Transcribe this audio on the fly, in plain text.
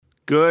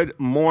Good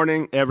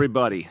morning,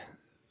 everybody.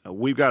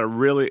 We've got a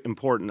really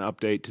important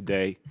update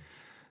today.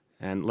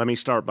 And let me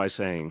start by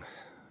saying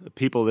the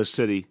people of this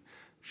city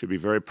should be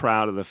very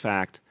proud of the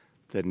fact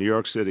that New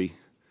York City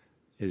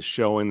is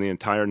showing the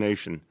entire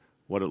nation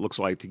what it looks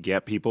like to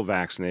get people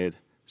vaccinated.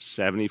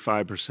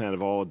 75%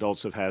 of all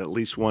adults have had at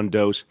least one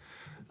dose.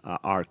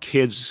 Our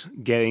kids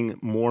getting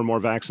more and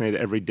more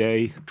vaccinated every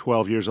day,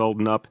 12 years old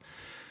and up.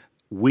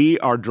 We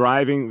are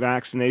driving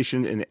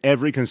vaccination in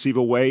every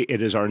conceivable way. It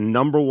is our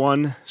number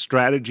one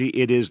strategy.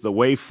 It is the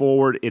way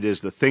forward. It is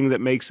the thing that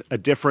makes a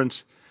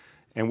difference,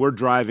 and we're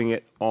driving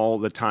it all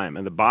the time.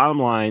 And the bottom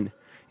line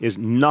is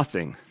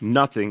nothing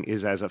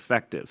is as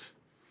effective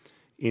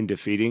in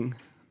defeating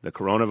the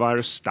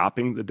coronavirus,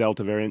 stopping the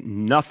Delta variant.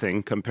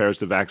 Nothing compares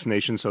to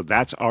vaccination, so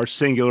that's our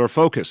singular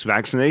focus,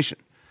 vaccination.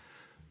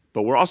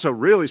 But we're also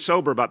really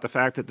sober about the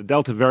fact that the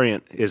Delta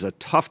variant is a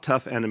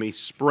tough enemy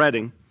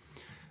spreading.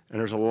 And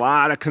there's a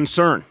lot of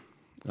concern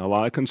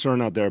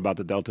out there about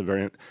the Delta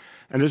variant.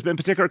 And there's been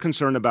particular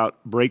concern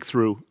about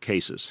breakthrough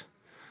cases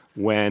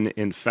when,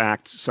 in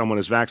fact, someone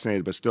is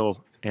vaccinated but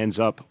still ends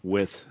up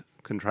with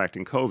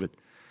contracting COVID.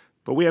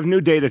 But we have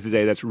new data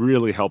today that's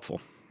really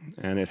helpful,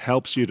 and it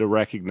helps you to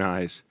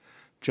recognize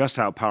just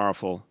how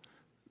powerful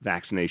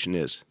vaccination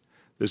is.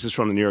 This is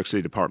from the New York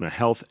City Department of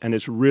Health, and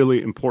it's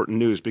really important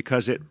news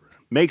because it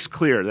makes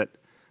clear that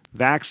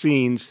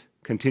vaccines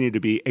continue to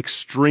be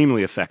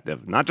extremely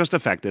effective. Not just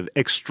effective,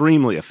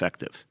 extremely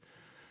effective.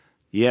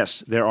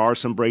 Yes, there are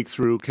some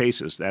breakthrough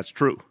cases, that's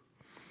true.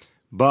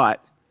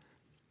 But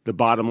the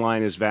bottom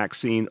line is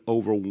vaccine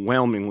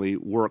overwhelmingly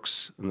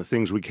works on the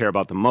things we care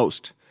about the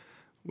most,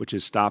 which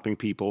is stopping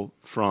people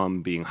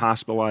from being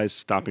hospitalized,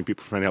 stopping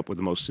people from ending up with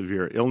the most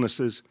severe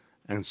illnesses,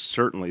 and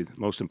certainly,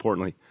 most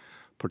importantly,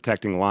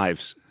 protecting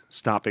lives,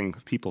 stopping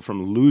people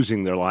from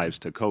losing their lives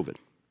to COVID.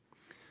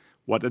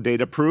 What the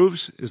data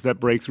proves is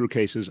that breakthrough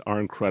cases are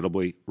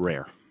incredibly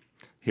rare.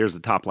 Here's the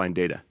top-line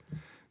data.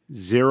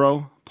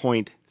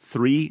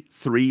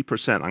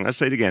 0.33%, I'm going to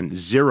say it again,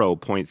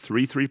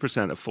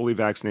 0.33% of fully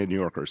vaccinated New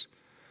Yorkers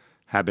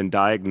have been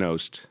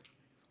diagnosed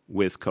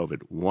with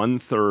COVID,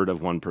 1/3 of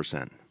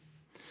 1%.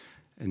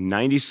 And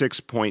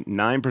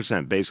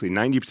 96.9%, basically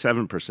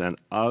 97%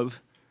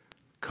 of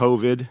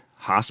COVID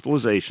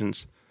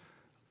hospitalizations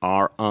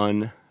are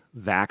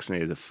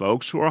unvaccinated. The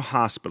folks who are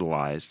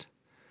hospitalized,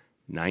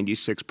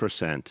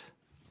 96%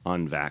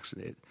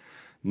 unvaccinated.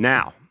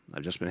 Now,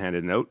 I've just been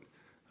handed a note.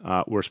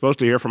 We're supposed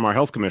to hear from our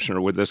health commissioner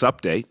with this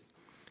update.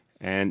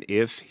 And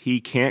if he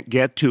can't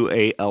get to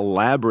an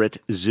elaborate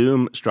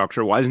Zoom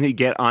structure, why doesn't he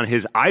get on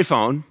his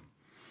iPhone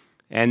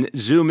and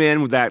zoom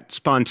in with that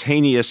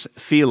spontaneous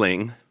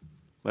feeling?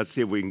 Let's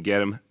see if we can get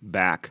him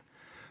back.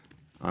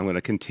 I'm going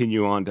to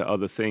continue on to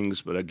other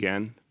things, but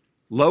again,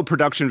 low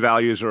production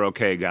values are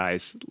okay,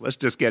 guys. Let's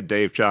just get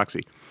Dave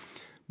Choksi.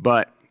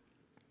 But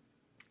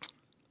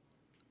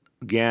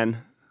again,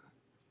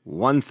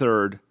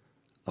 1/3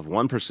 of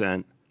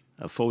 1%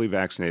 of fully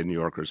vaccinated New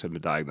Yorkers have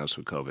been diagnosed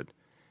with COVID.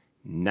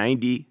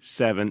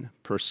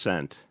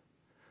 97%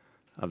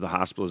 of the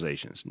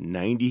hospitalizations,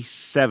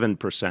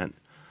 97%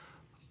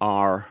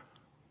 are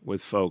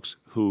with folks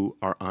who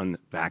are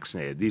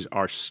unvaccinated. These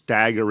are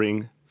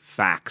staggering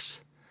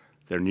facts.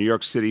 They're New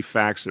York City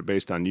facts. They're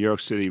based on New York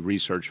City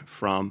research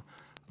from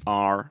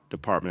our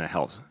Department of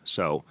Health.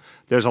 So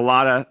there's a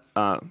lot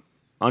of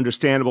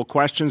understandable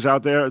questions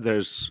out there.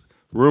 There's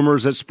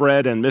rumors that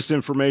spread and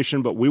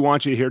misinformation, but we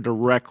want you to hear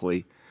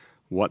directly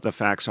what the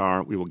facts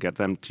are. We will get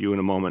them to you in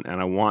a moment,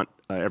 and I want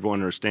everyone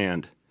to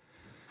understand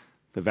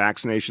the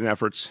vaccination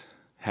efforts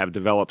have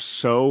developed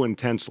so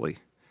intensely.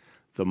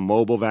 The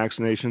mobile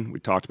vaccination we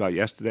talked about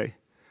yesterday,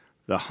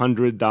 the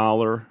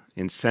 $100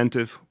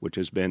 incentive, which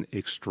has been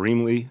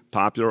extremely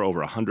popular.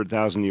 Over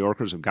 100,000 New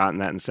Yorkers have gotten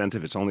that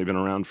incentive. It's only been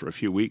around for a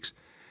few weeks.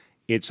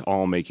 It's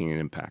all making an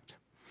impact.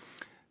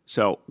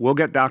 So we'll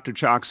get Dr.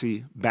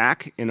 Choksi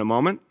back in a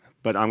moment,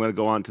 but I'm going to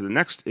go on to the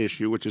next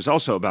issue, which is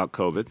also about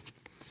COVID.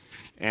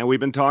 And we've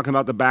been talking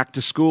about the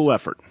back-to-school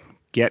effort,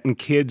 getting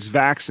kids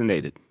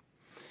vaccinated.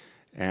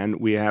 And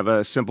we have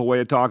a simple way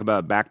to talk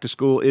about it. Back to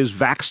school is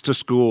vax to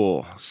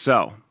school.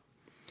 So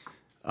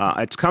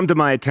it's come to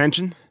my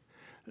attention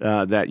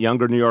that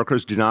younger New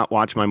Yorkers do not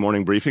watch my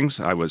morning briefings.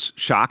 I was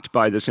shocked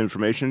by this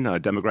information.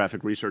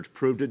 Demographic research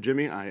proved it,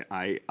 Jimmy.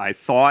 I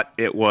thought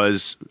it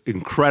was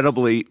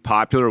incredibly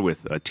popular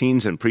with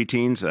teens and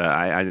preteens.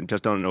 I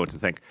just don't know what to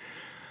think.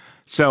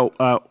 So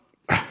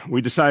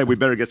we decided we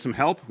better get some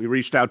help. We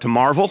reached out to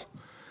Marvel.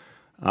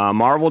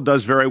 Marvel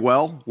does very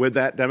well with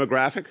that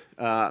demographic,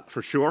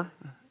 for sure,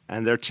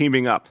 and they're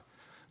teaming up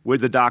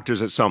with the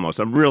doctors at Somos.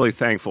 I'm really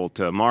thankful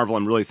to Marvel.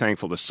 I'm really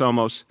thankful to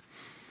Somos.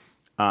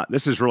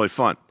 This is really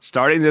fun.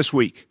 Starting this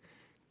week,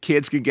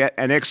 kids can get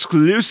an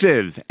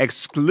exclusive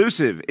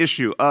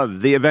issue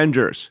of The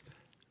Avengers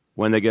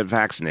when they get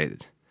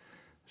vaccinated.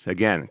 So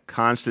again,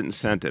 constant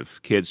incentive.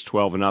 Kids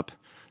 12 and up,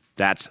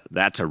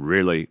 that's a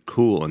really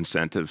cool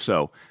incentive.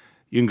 So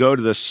you can go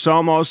to the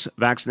Somos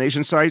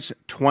vaccination sites,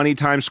 20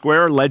 Times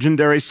Square,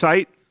 legendary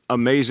site.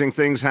 Amazing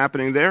things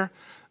happening there.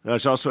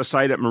 There's also a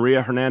site at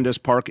Maria Hernandez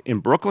Park in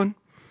Brooklyn.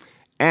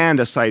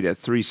 and a site at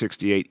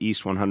 368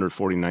 East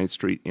 149th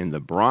Street in the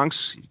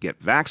Bronx. You get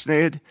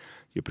vaccinated,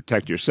 you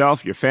protect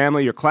yourself, your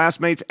family, your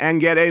classmates, and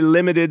get a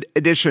limited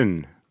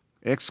edition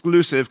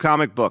exclusive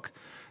comic book.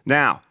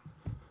 Now,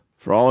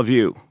 for all of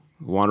you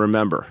who want to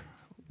remember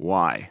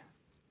why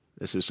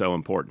this is so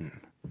important,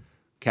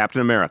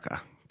 Captain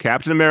America.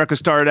 Captain America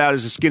started out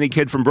as a skinny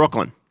kid from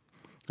Brooklyn,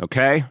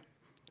 okay?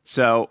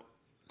 So,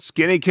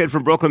 skinny kid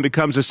from Brooklyn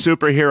becomes a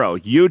superhero.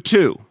 You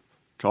too,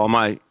 to all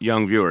my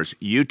young viewers,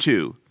 you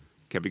too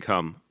can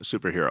become a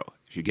superhero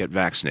if you get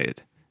vaccinated.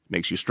 It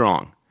makes you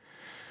strong.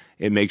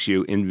 It makes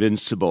you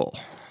invincible.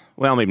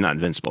 Well, maybe not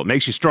invincible. It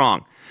makes you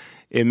strong.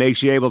 It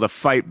makes you able to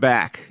fight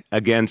back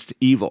against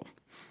evil.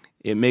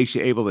 It makes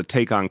you able to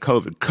take on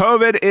COVID.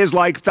 COVID is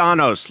like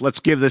Thanos. Let's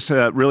give this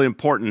a really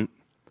important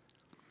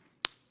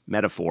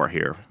metaphor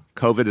here.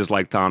 COVID is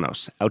like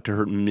Thanos, out to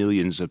hurt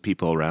millions of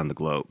people around the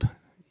globe.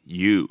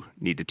 You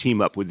need to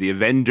team up with the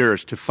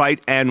Avengers to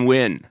fight and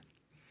win.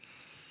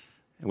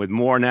 And with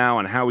more now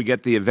on how we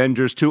get the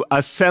Avengers to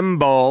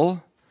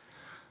assemble,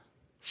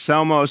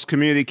 Somos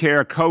Community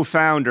Care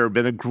co-founder,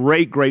 been a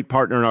great, great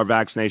partner in our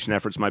vaccination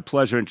efforts. My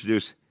pleasure to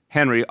introduce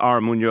Henry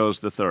R.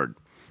 Munoz III.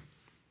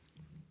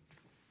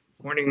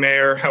 Morning,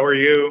 Mayor. How are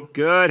you?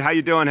 Good. How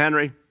you doing,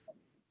 Henry?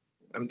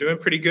 I'm doing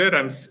pretty good.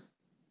 I'm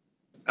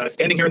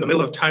standing here in the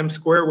middle of Times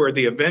Square where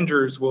the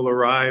Avengers will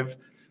arrive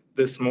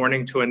this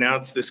morning to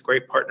announce this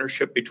great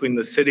partnership between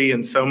the city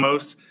and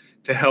Somos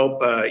to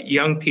help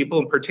young people,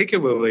 and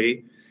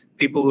particularly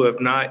people who have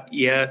not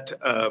yet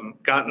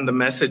gotten the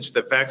message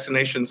that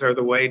vaccinations are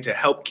the way to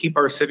help keep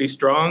our city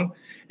strong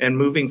and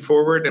moving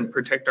forward and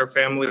protect our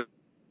families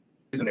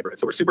and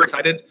neighborhoods. So we're super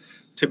excited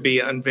to be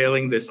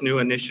unveiling this new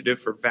initiative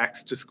for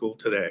Vax to School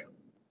today.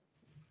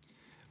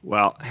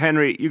 Well,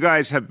 Henry, you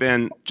guys have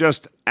been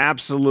just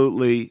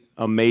absolutely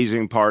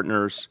amazing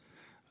partners.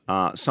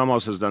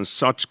 Somos has done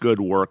such good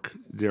work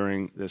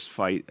during this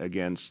fight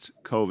against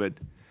COVID,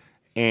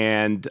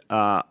 and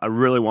I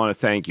really want to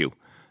thank you.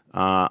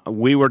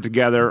 We were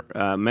together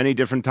many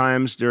different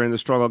times during the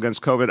struggle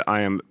against COVID.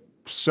 I am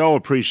so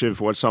appreciative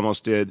for what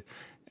Somos did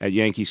at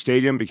Yankee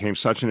Stadium, became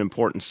such an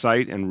important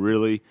site and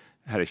really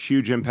had a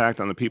huge impact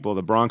on the people of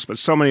the Bronx, but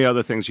so many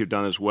other things you've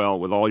done as well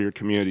with all your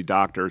community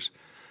doctors.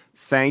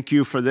 Thank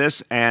you for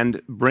this and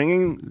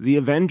bringing the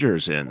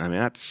Avengers in. I mean,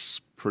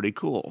 that's pretty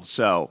cool.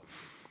 So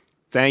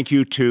thank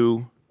you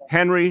to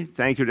Henry.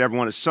 Thank you to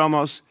everyone at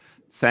Somos.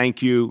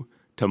 Thank you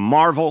to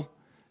Marvel.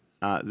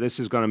 This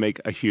is going to make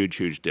a huge,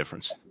 huge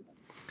difference.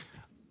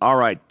 All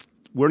right.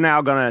 We're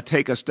now going to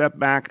take a step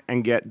back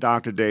and get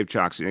Dr. Dave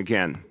Choksi.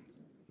 Again,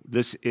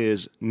 this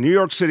is New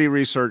York City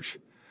research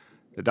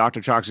that Dr.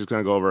 Choksi is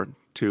going to go over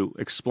to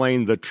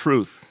explain the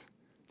truth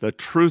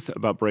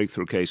about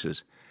breakthrough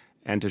cases,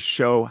 and to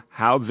show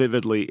how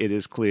vividly it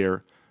is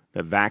clear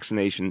that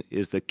vaccination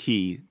is the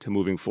key to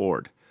moving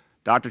forward.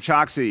 Dr.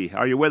 Choksi,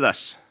 are you with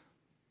us?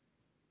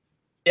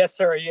 Yes,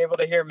 sir. Are you able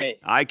to hear me?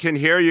 I can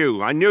hear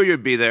you. I knew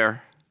you'd be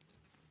there.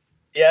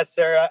 Yes,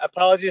 sir.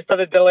 Apologies for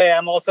the delay.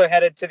 I'm also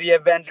headed to the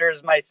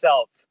Avengers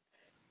myself.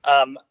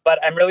 But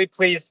I'm really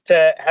pleased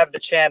to have the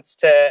chance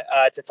to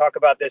talk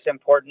about this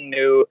important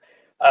new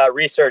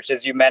research,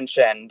 as you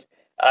mentioned.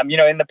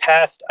 In the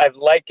past, I've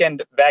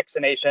likened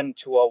vaccination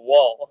to a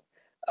wall.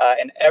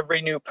 And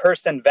every new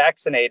person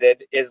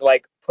vaccinated is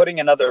like putting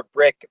another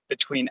brick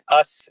between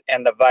us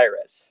and the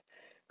virus.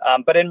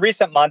 But in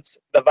recent months,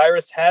 the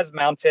virus has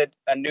mounted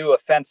a new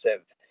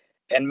offensive.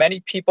 And many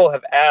people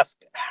have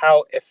asked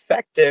how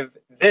effective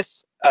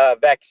this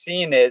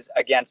vaccine is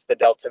against the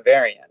Delta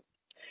variant.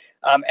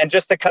 And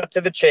just to cut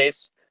to the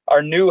chase,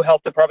 our new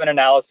health department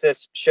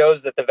analysis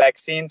shows that the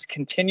vaccines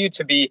continue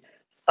to be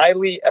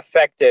highly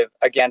effective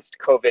against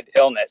COVID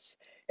illness,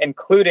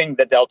 including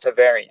the Delta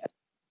variant.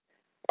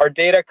 Our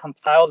data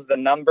compiles the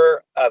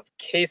number of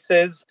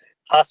cases,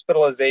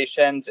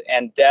 hospitalizations,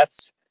 and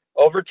deaths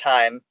over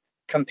time,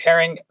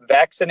 comparing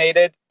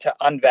vaccinated to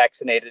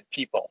unvaccinated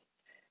people.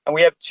 And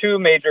we have two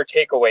major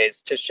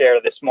takeaways to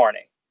share this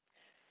morning.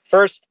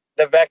 First,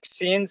 the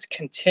vaccines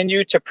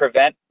continue to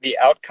prevent the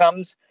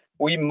outcomes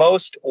we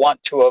most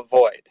want to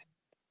avoid: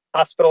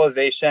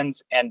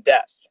 hospitalizations and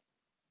death.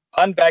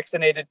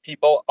 Unvaccinated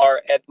people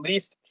are at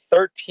least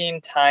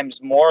 13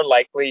 times more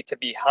likely to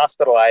be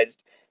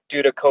hospitalized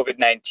due to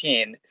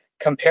COVID-19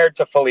 compared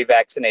to fully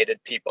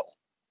vaccinated people.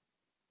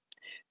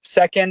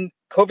 Second,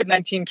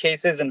 COVID-19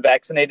 cases in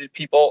vaccinated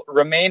people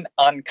remain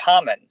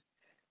uncommon,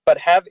 but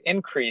have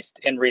increased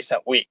in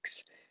recent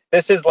weeks.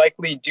 This is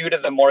likely due to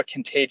the more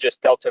contagious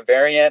Delta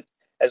variant,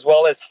 as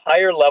well as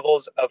higher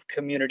levels of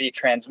community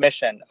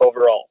transmission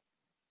overall.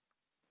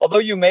 Although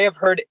you may have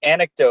heard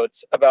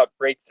anecdotes about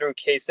breakthrough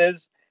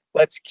cases,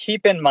 let's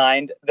keep in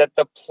mind that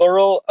the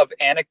plural of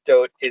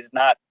anecdote is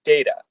not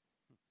data.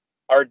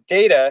 Our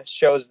data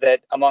shows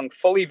that among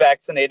fully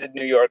vaccinated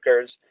New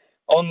Yorkers,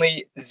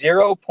 only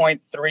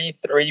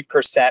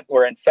 0.33%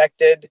 were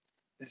infected,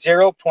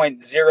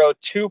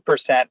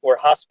 0.02% were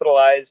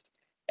hospitalized,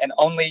 and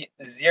only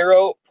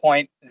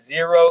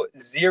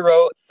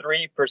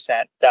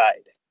 0.003%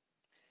 died.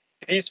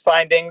 These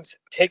findings,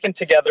 taken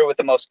together with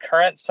the most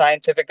current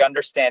scientific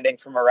understanding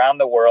from around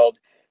the world,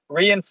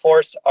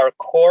 reinforce our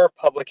core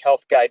public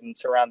health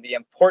guidance around the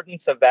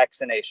importance of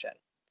vaccination.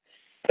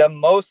 The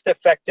most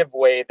effective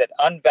way that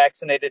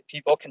unvaccinated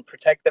people can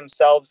protect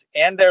themselves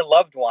and their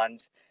loved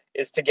ones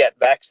is to get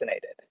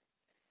vaccinated.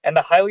 And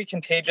the highly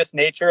contagious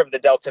nature of the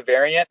Delta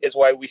variant is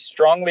why we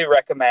strongly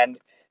recommend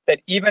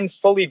that even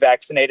fully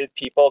vaccinated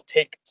people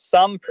take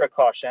some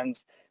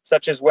precautions,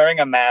 such as wearing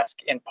a mask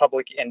in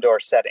public indoor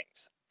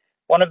settings.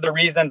 One of the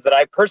reasons that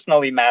I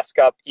personally mask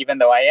up, even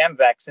though I am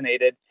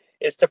vaccinated,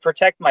 is to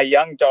protect my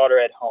young daughter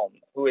at home,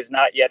 who is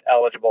not yet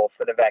eligible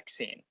for the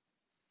vaccine.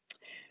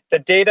 The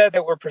data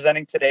that we're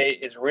presenting today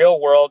is real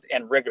world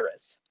and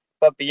rigorous,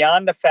 but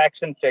beyond the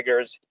facts and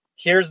figures,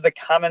 here's the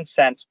common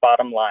sense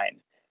bottom line.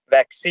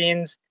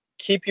 Vaccines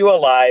keep you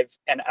alive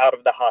and out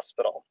of the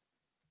hospital.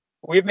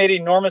 We've made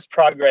enormous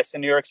progress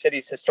in New York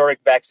City's historic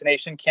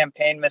vaccination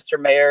campaign, Mr.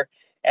 Mayor,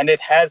 and it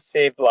has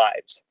saved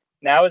lives.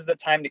 Now is the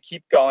time to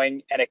keep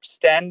going and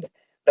extend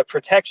the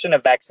protection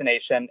of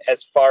vaccination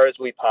as far as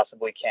we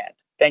possibly can.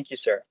 Thank you,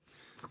 sir.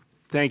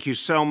 Thank you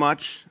so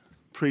much.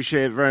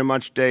 Appreciate it very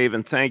much, Dave,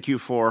 and thank you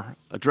for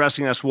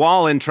addressing us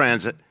while in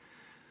transit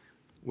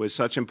with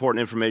such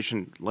important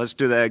information. Let's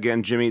do that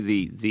again, Jimmy.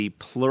 The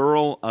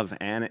plural of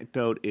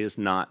anecdote is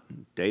not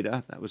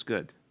data. That was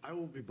good. I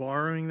will be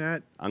borrowing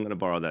that. I'm going to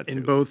borrow that, in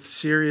too. both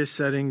serious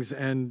settings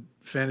and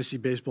fantasy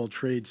baseball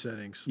trade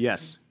settings.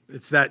 Yes.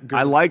 It's that good.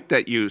 I like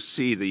that you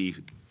see the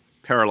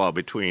parallel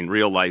between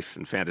real life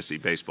and fantasy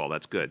baseball.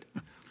 That's good.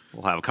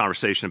 We'll have a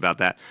conversation about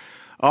that.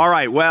 All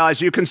right. Well,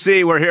 as you can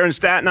see, we're here in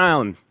Staten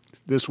Island.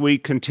 This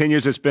week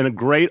continues. It's been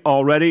great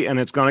already, and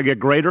it's going to get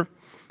greater.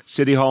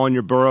 City Hall in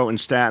your borough in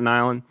Staten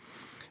Island.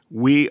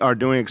 We are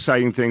doing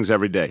exciting things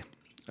every day.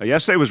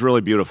 Yesterday was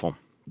really beautiful.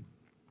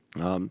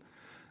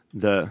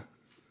 The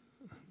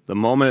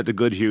moment at the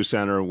Goodhue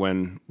Center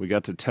when we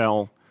got to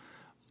tell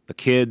the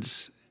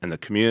kids and the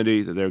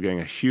community that they're getting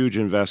a huge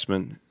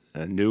investment,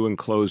 a new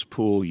enclosed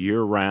pool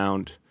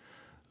year-round,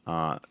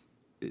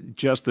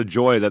 just the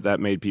joy that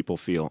made people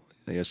feel.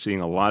 They are seeing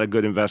a lot of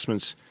good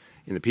investments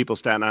in the people of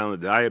Staten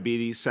Island. The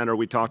Diabetes Center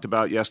we talked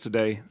about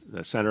yesterday,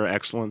 the Center of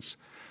Excellence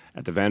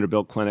at the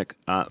Vanderbilt Clinic.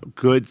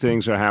 Good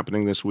things are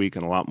happening this week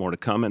and a lot more to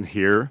come. And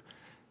here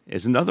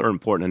is another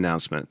important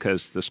announcement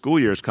because the school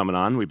year is coming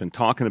on. We've been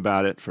talking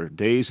about it for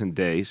days and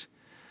days.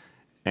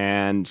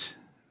 And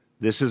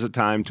this is a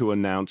time to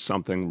announce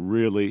something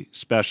really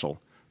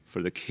special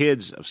for the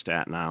kids of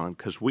Staten Island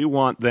because we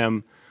want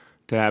them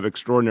to have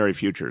extraordinary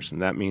futures.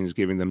 And that means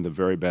giving them the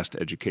very best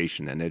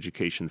education and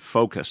education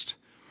focused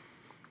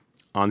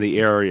on the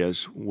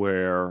areas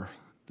where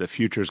the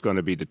future is going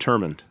to be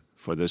determined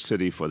for this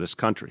city, for this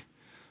country.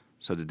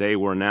 So today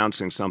we're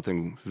announcing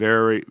something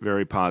very,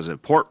 very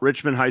positive. Port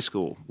Richmond High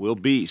School will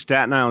be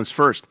Staten Island's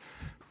first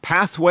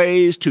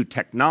Pathways to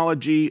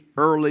Technology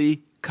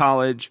Early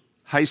College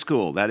High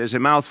School. That is a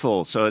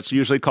mouthful, so it's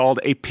usually called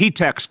a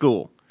P-Tech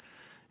school.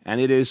 And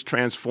it is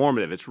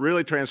transformative. It's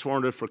really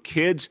transformative for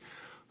kids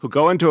who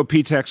go into a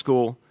P-Tech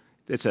school.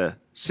 It's a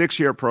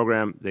 6-year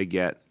program. They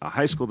get a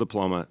high school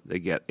diploma. They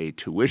get a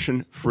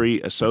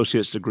tuition-free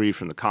associate's degree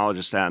from the College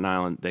of Staten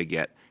Island. They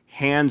get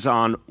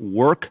hands-on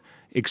work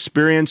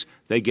experience.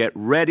 They get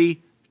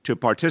ready to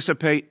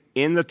participate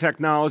in the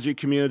technology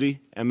community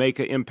and make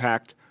an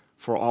impact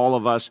for all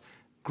of us.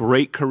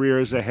 Great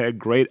careers ahead,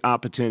 great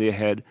opportunity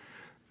ahead.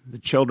 The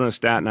children of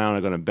Staten Island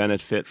are going to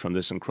benefit from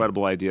this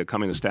incredible idea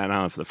coming to Staten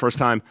Island for the first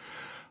time.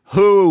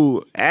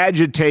 Who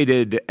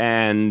agitated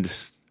and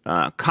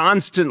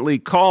constantly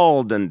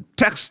called and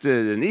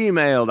texted and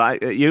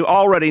emailed. You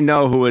already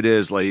know who it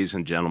is, ladies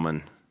and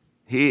gentlemen.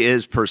 He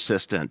is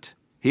persistent.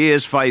 He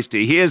is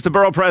feisty. He is the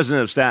borough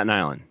president of Staten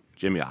Island,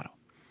 Jimmy Otto.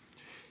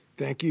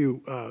 Thank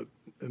you,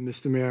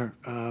 Mr. Mayor.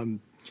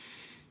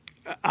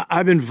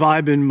 I've been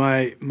vibing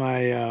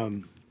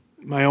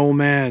my old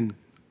man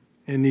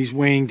in these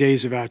waning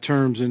days of our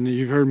terms, and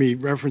you've heard me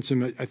reference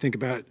him, I think,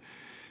 about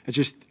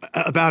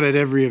at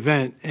every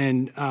event.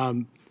 And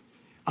I'm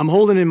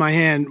holding in my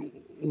hand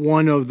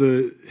one of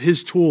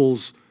his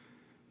tools.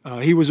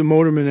 He was a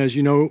motorman, as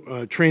you know,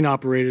 a train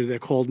operator, they're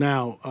called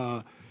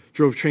now,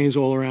 drove trains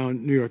all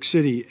around New York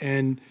City.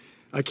 And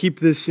I keep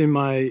this in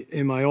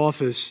my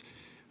office.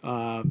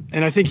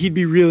 And I think he'd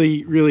be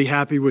really, really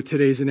happy with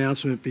today's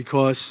announcement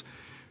because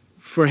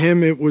for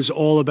him, it was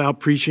all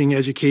about preaching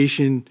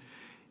education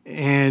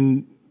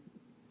and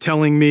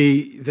telling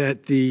me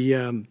that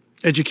the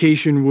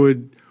education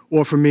would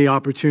offer me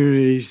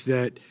opportunities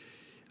that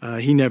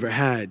he never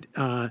had.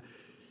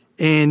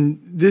 And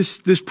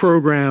this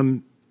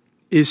program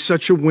is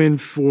such a win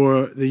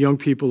for the young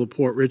people of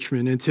Port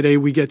Richmond. And today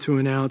we get to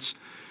announce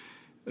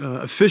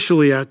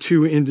officially our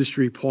 2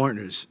 industry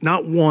partners,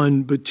 not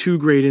one, but 2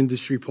 great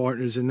industry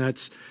partners, and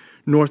that's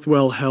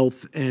Northwell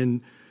Health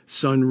and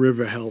Sun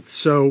River Health.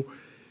 So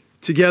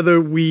together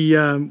we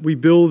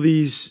build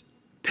these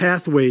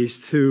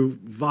pathways to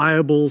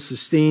viable,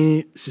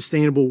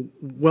 sustainable,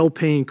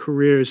 well-paying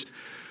careers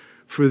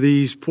for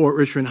these Port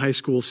Richmond High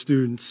School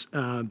students.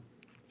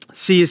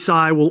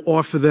 CSI will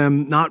offer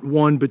them not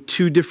one, but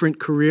two different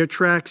career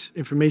tracks,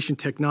 information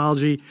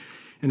technology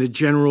and a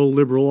general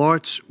liberal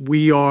arts.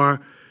 We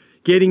are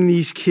getting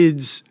these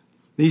kids,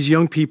 these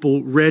young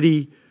people,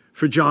 ready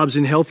for jobs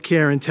in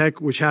healthcare and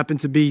tech, which happen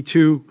to be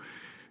two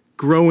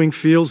growing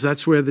fields.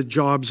 That's where the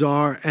jobs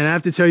are. And I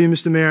have to tell you,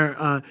 Mr.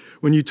 Mayor,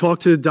 when you talk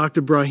to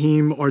Dr.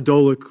 Brahim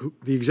Ardolik,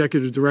 the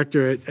executive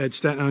director at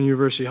Staten Island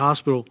University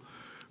Hospital,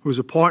 who's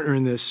a partner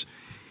in this,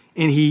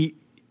 and he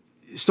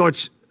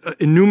starts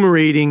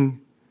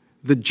enumerating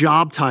the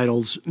job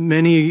titles,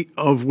 many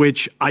of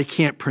which I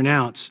can't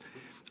pronounce.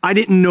 I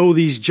didn't know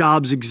these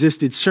jobs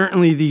existed.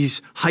 Certainly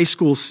these high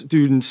school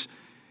students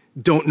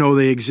don't know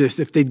they exist.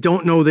 If they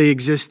don't know they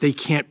exist, they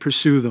can't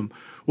pursue them.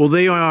 Well,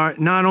 they are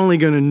not only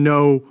going to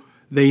know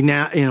they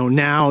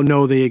now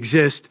know they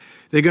exist,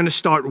 they're going to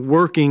start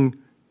working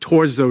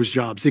towards those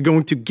jobs. They're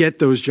going to get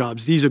those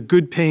jobs. These are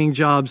good paying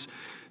jobs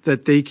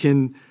that they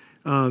can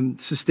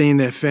sustain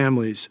their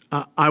families.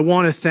 I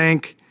want to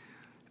thank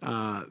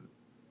Dr.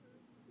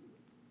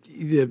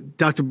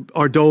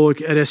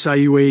 Ardolik at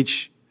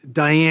SIUH,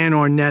 Diane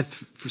Arnett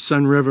for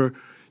Sun River,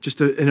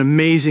 just an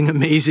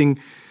amazing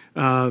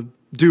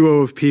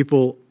duo of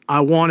people.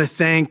 I want to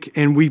thank,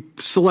 and we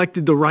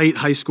selected the right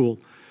high school.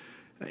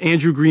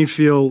 Andrew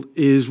Greenfield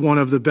is one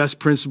of the best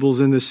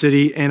principals in the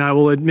city, and I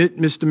will admit,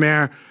 Mr.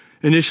 Mayor,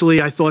 initially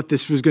I thought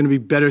this was going to be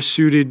better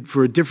suited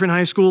for a different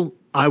high school.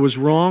 I was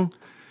wrong.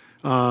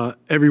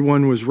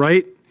 Everyone was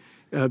right.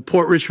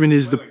 Port Richmond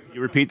is the... Can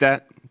you repeat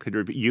that? Could you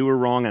repeat? You were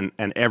wrong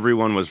and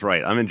everyone was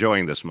right. I'm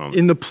enjoying this moment.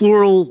 In the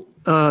plural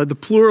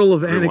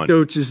of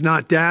anecdotes is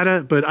not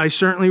data, but I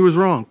certainly was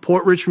wrong.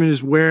 Port Richmond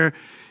is where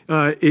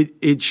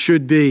it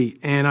should be.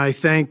 And I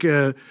thank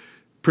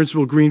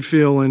Principal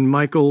Greenfield and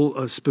Michael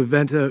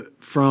Spaventa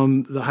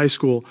from the high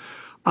school.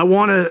 I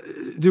want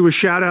to do a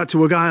shout out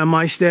to a guy on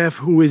my staff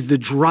who is the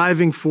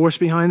driving force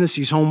behind this.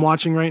 He's home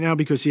watching right now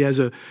because he has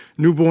a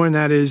newborn.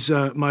 That is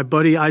my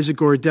buddy Isaac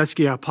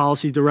Gorodetsky, our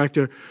policy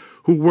director,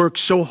 who worked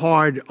so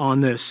hard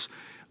on this.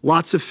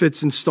 Lots of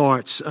fits and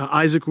starts.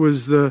 Isaac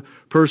was the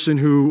person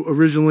who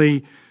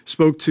originally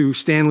spoke to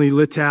Stanley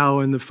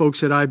Litow and the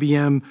folks at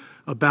IBM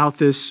about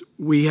this.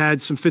 We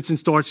had some fits and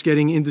starts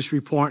getting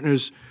industry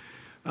partners,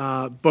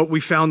 but we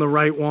found the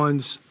right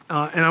ones.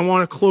 And I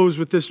want to close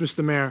with this,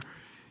 Mr. Mayor.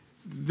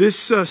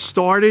 This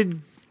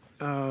started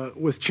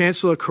with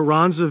Chancellor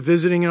Carranza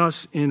visiting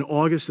us in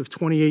August of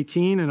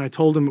 2018, and I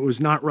told him it was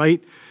not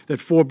right that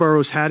 4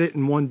 boroughs had it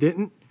and 1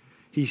 didn't.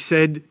 He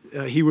said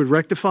he would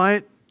rectify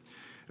it.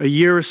 A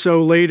year or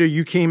so later,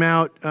 you came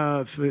out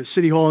for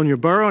City Hall in your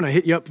borough, and I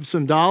hit you up with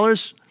some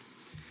dollars.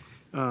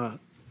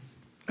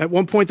 At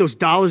one point, those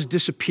dollars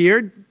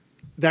disappeared.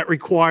 That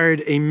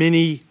required a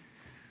mini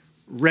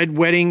red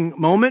wedding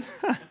moment,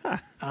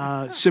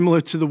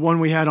 similar to the one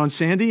we had on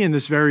Sandy in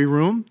this very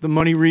room. The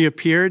money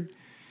reappeared,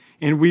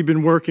 and we've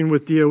been working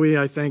with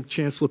DOE. I thank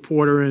Chancellor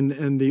Porter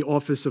and the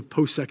Office of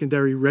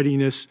Post-Secondary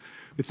Readiness.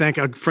 We thank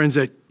our friends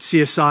at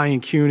CSI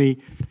and CUNY.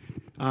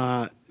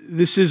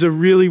 This is a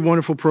really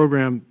wonderful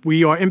program.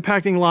 We are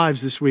impacting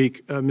lives this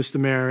week, Mr.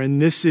 Mayor, and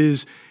this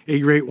is a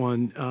great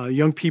one.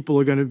 Young people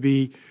are going to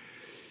be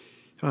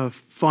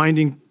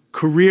finding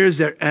careers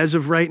that, as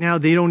of right now,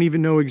 they don't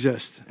even know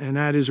exist, and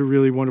that is a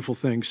really wonderful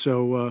thing.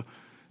 So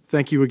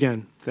thank you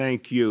again.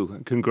 Thank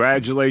you.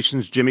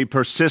 Congratulations, Jimmy.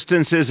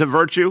 Persistence is a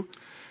virtue,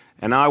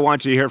 and I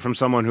want you to hear from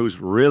someone who's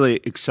really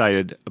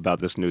excited about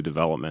this new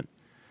development.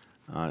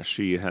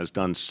 She has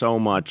done so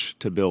much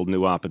to build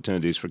new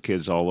opportunities for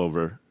kids all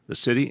over the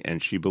city,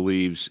 and she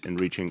believes in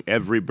reaching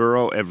every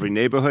borough, every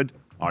neighborhood.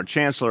 Our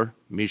Chancellor,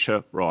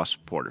 Mesha Ross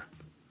Porter.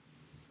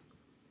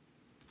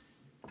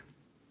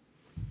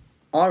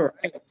 All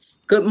right.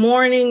 Good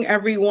morning,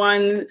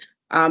 everyone.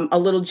 I'm a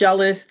little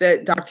jealous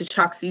that Dr.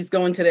 Choksi's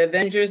going to the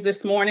Avengers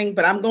this morning,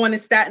 but I'm going to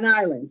Staten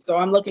Island, so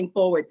I'm looking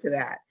forward to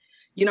that.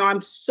 You know,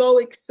 I'm so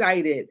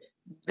excited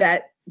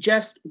that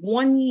just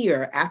 1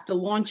 year after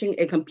launching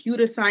a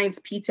computer science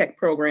P-Tech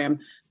program,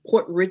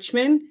 Port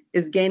Richmond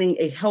is gaining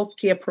a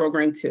healthcare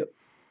program too.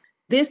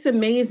 This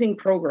amazing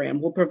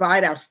program will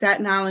provide our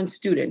Staten Island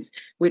students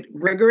with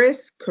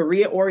rigorous,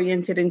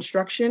 career-oriented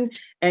instruction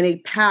and a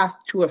path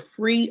to a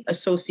free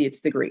associate's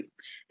degree.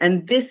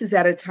 And this is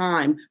at a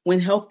time when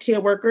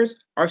healthcare workers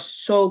are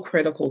so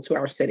critical to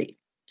our city.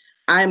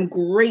 I am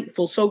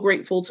grateful, so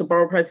grateful to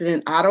Borough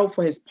President Otto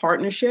for his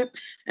partnership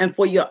and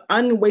for your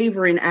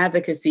unwavering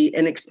advocacy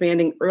in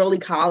expanding early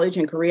college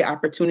and career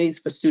opportunities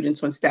for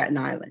students on Staten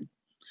Island.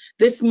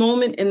 This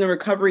moment in the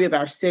recovery of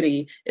our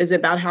city is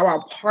about how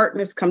our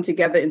partners come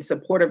together in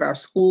support of our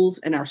schools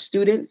and our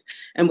students.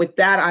 And with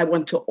that, I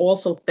want to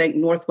also thank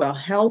Northwell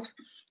Health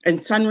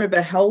and Sun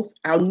River Health,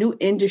 our new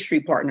industry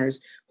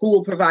partners, who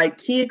will provide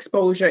key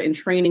exposure and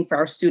training for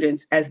our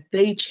students as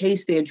they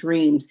chase their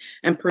dreams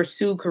and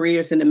pursue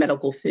careers in the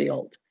medical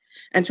field.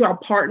 And to our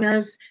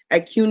partners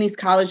at CUNY's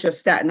College of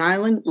Staten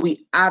Island,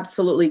 we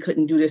absolutely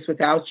couldn't do this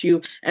without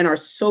you and are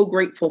so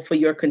grateful for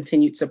your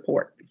continued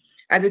support.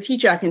 As a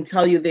teacher, I can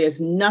tell you there's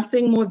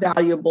nothing more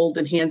valuable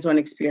than hands-on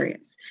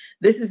experience.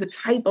 This is a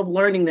type of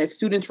learning that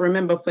students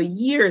remember for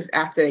years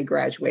after they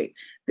graduate.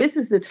 This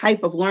is the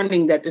type of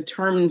learning that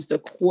determines the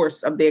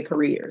course of their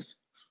careers.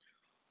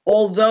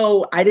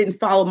 Although I didn't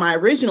follow my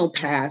original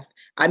path,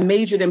 I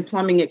majored in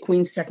plumbing at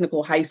Queens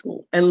Technical High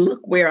School, and look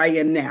where I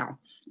am now.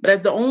 But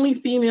as the only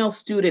female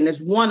student,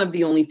 as one of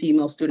the only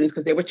female students,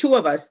 because there were two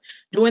of us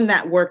doing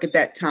that work at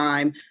that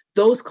time,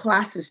 those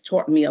classes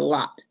taught me a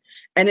lot.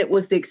 And it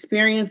was the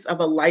experience of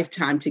a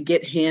lifetime to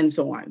get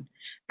hands-on.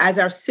 As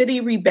our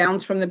city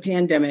rebounds from the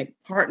pandemic,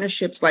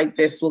 partnerships like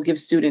this will give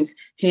students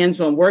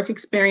hands-on work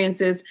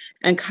experiences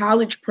and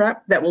college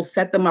prep that will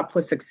set them up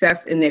for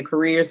success in their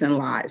careers and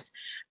lives.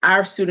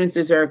 Our students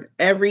deserve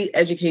every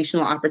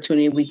educational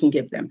opportunity we can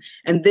give them.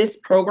 And this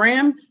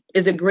program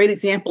is a great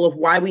example of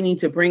why we need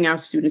to bring our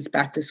students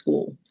back to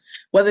school.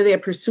 Whether they're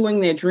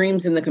pursuing their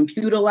dreams in the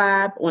computer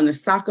lab, or in the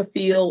soccer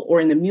field,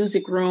 or in the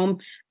music room,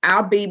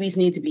 our babies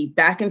need to be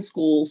back in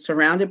school,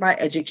 surrounded by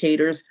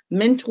educators,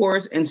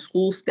 mentors, and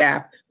school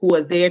staff who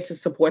are there to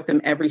support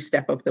them every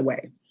step of the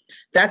way.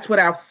 That's what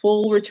our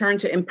full return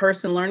to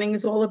in-person learning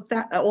is all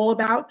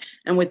about.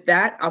 And with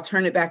that, I'll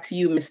turn it back to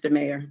you, Mr.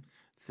 Mayor.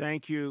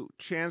 Thank you,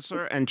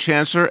 Chancellor. And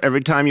Chancellor,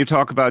 every time you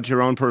talk about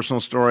your own personal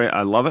story,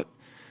 I love it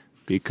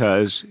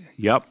because,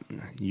 yep,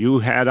 you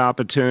had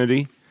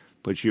opportunity,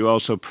 but you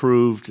also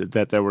proved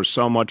that there was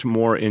so much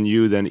more in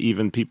you than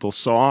even people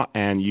saw,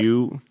 and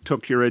you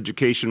took your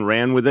education,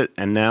 ran with it,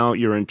 and now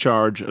you're in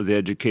charge of the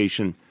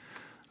education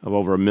of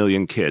over 1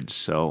 million kids.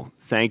 So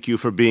thank you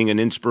for being an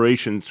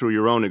inspiration through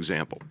your own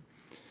example.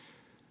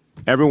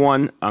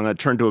 Everyone, I'm going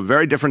to turn to a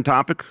very different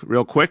topic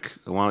real quick.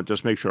 I want to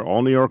just make sure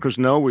all New Yorkers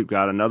know we've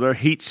got another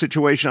heat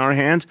situation on our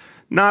hands.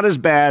 Not as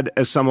bad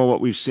as some of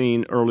what we've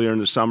seen earlier in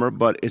the summer,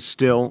 but it's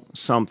still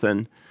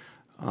something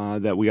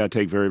that we got to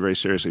take very, very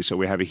seriously. So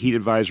we have a heat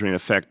advisory in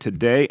effect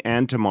today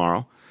and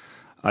tomorrow.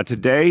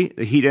 Today,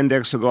 the heat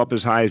index will go up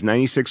as high as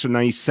 96 or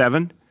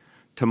 97.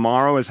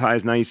 Tomorrow, as high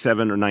as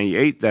 97 or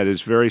 98. That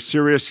is very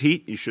serious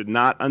heat. You should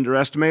not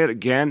underestimate it.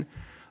 Again,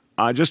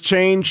 just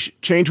change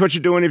what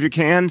you're doing if you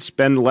can.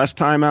 Spend less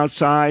time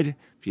outside.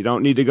 If you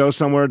don't need to go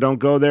somewhere, don't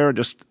go there.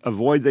 Just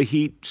avoid the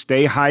heat.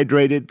 Stay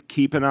hydrated.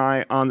 Keep an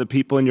eye on the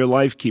people in your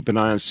life. Keep an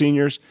eye on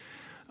seniors.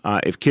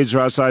 If kids are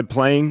outside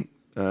playing,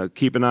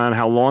 keep an eye on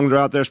how long they're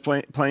out there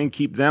playing.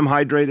 Keep them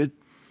hydrated.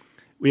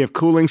 We have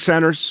cooling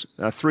centers.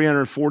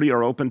 340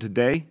 are open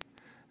today,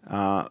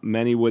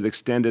 many with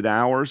extended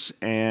hours.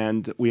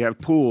 And we have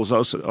pools.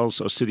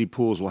 Also, city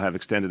pools will have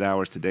extended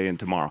hours today and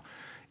tomorrow.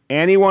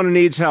 Anyone who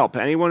needs help,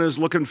 anyone who's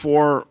looking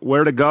for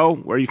where to go,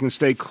 where you can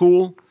stay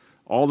cool,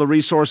 all the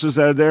resources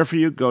that are there for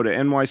you, go to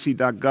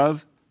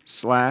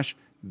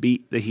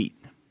nyc.gov/beattheheat.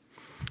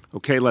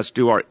 Okay, let's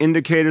do our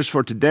indicators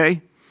for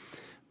today.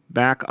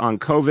 Back on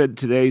COVID,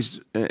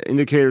 today's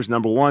indicators,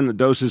 number one, the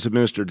doses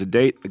administered to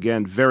date.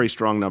 Again, very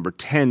strong number,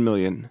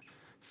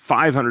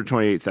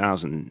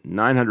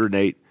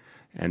 10,528,908,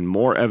 and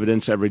more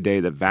evidence every day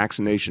that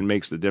vaccination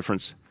makes the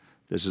difference.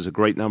 This is a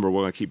great number.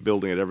 We're going to keep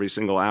building it every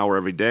single hour,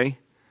 every day.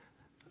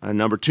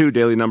 Number two,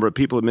 daily number of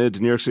people admitted to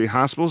New York City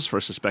hospitals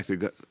for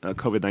suspected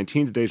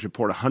COVID-19. Today's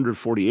report,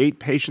 148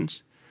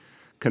 patients.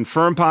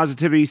 Confirmed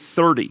positivity,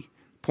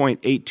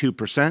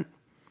 30.82%.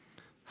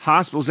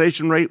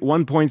 Hospitalization rate,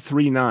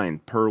 1.39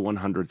 per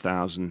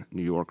 100,000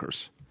 New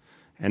Yorkers.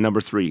 And number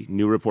three,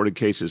 new reported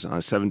cases on a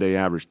 7-day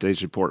average.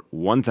 Today's report,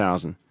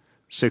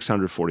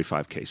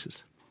 1,645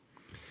 cases.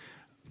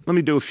 Let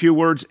me do a few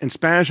words in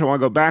Spanish. I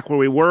want to go back where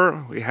we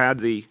were. We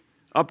had the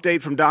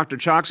update from Dr.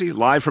 Choksi,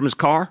 live from his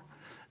car,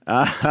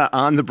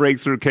 on the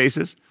breakthrough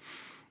cases.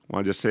 I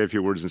want to just say a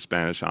few words in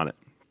Spanish on it.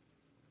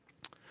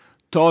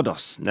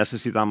 Todos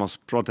necesitamos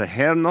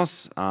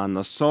protegernos a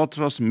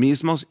nosotros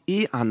mismos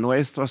y a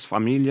nuestras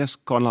familias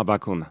con la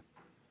vacuna.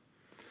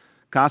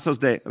 Casos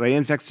de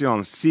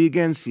reinfección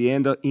siguen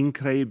siendo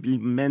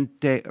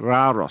increíblemente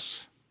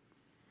raros.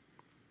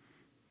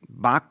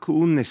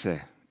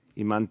 Vacúnese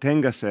y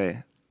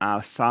manténgase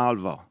a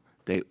salvo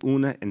de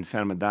una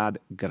enfermedad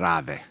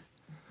grave.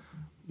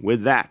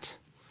 With that,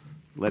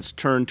 let's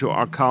turn to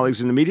our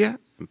colleagues in the media,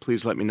 and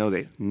please let me know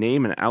the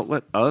name and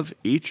outlet of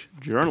each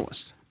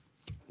journalist.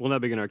 We'll now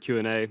begin our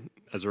Q&A.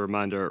 As a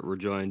reminder, we're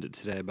joined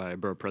today by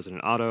Borough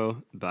President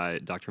Otto, by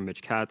Dr.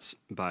 Mitch Katz,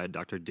 by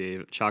Dr.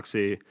 Dave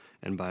Choksi,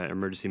 and by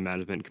Emergency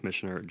Management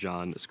Commissioner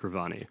John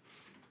Scrivani.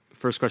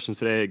 First question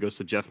today goes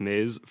to Jeff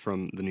Mays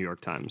from the New York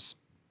Times.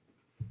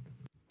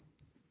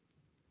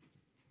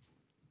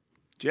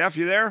 Jeff,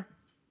 you there?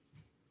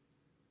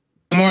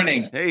 Good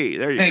morning. Hey,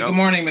 there you go. Hey, good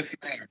morning, Mr.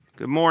 Mayor.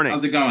 Good morning.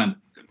 How's it going?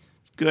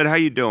 Good. How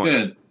you doing?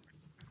 Good.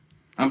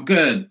 I'm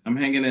good. I'm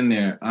hanging in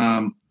there.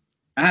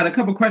 I had a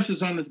couple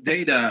questions on this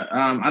data.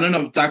 I don't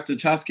know if Dr.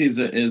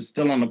 Choksi is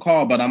still on the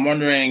call, but I'm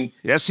wondering.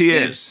 Yes, he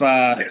is.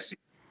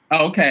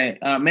 Okay.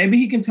 Maybe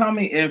he can tell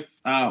me if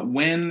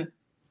when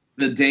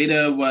the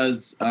data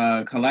was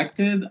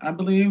collected, I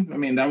believe. I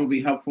mean, that would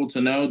be helpful to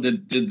know.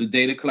 Did the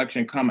data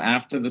collection come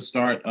after the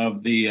start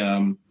of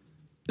the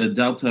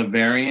Delta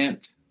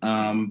variant?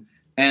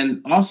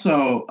 And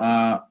also,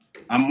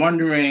 I'm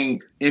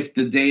wondering if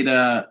the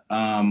data,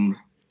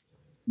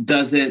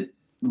 does it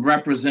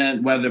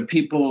represent whether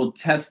people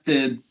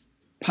tested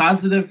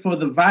positive for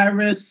the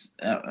virus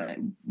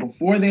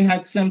before they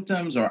had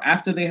symptoms or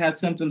after they had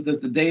symptoms? Does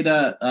the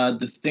data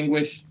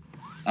distinguish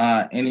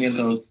any of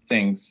those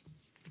things?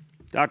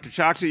 Dr.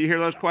 Choksi, you hear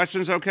those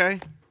questions okay?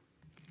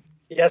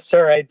 Yes,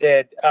 sir, I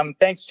did.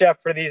 Thanks,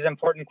 Jeff, for these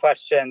important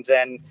questions.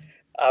 And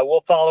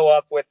we'll follow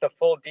up with the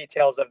full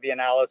details of the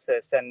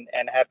analysis and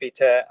happy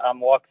to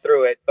walk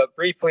through it. But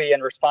briefly,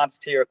 in response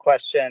to your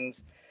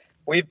questions,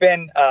 we've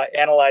been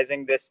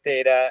analyzing this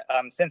data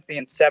since the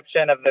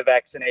inception of the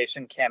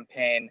vaccination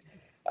campaign.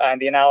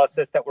 And the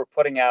analysis that we're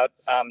putting out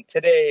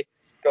today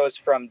goes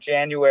from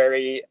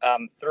January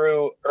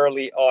through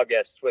early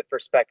August with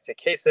respect to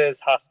cases,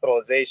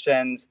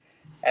 hospitalizations,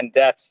 and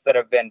deaths that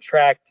have been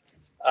tracked.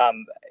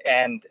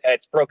 And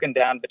it's broken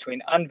down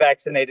between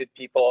unvaccinated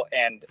people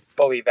and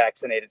fully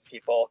vaccinated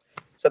people.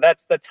 So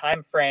that's the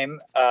time frame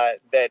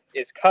that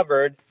is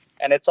covered.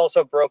 And it's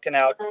also broken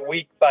out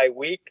week by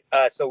week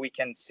so we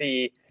can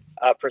see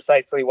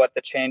precisely what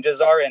the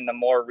changes are in the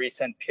more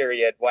recent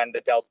period when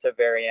the Delta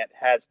variant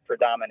has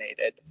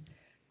predominated.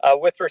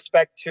 With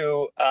respect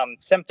to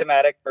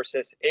symptomatic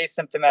versus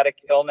asymptomatic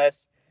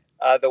illness,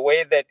 the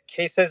way that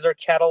cases are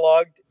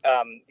cataloged,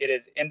 it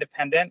is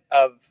independent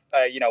of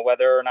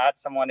whether or not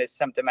someone is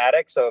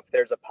symptomatic. So if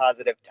there's a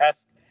positive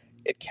test,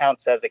 it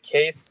counts as a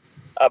case.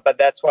 But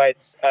that's why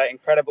it's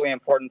incredibly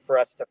important for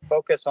us to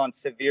focus on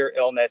severe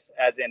illness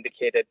as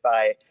indicated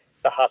by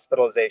the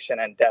hospitalization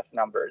and death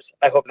numbers.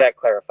 I hope that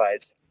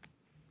clarifies.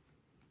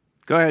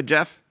 Go ahead,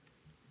 Jeff.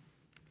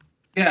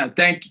 Yeah,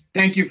 thank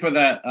you for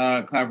that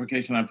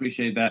clarification. I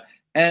appreciate that.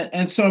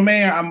 And so,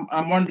 Mayor,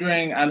 I'm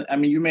wondering. I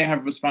mean, you may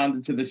have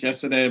responded to this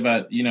yesterday,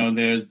 but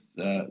there's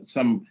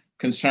some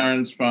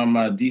concerns from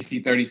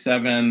DC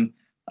 37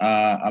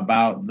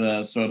 about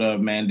the sort of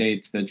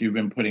mandates that you've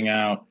been putting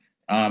out.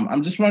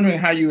 I'm just wondering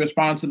how you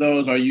respond to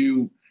those. Are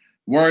you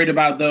worried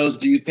about those?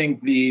 Do you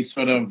think the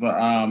sort of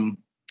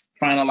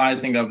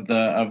finalizing of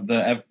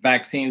the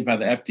vaccines by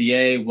the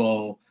FDA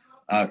will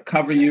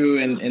cover you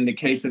in the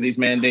case of these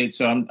mandates?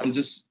 So I'm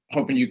just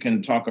hoping you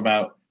can talk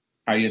about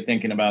how you're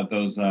thinking about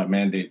those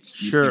mandates.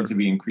 Sure. You seem to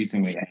be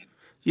increasingly.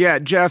 Yeah,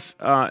 Jeff,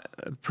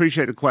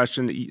 appreciate the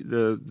question.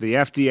 The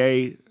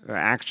FDA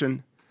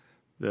action,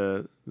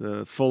 the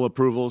full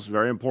approval is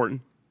very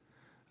important.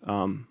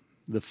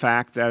 The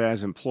fact that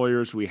as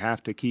employers we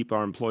have to keep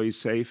our employees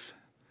safe,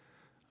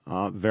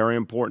 very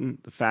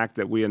important. The fact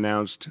that we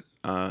announced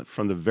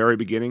from the very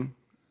beginning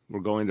we're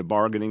going to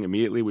bargaining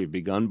immediately. We've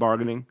begun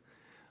bargaining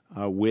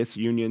with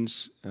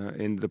unions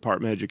in the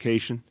Department of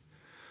Education.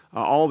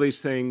 All these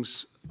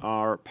things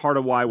are part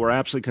of why we're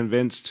absolutely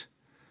convinced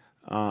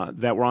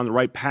that we're on the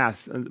right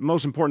path. And the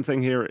most important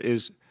thing here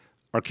is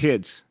our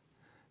kids.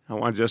 I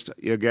want to just,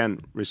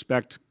 again,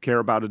 respect, care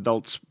about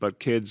adults, but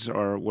kids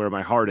are where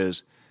my heart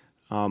is.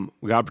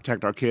 We got to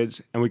protect our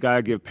kids, and we got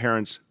to give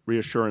parents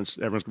reassurance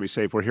that everyone's going to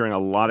be safe. We're hearing a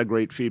lot of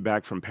great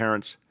feedback from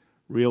parents,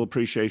 real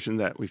appreciation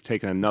that we've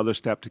taken another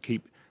step to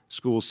keep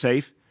schools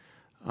safe.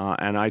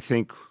 And I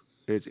think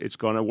it's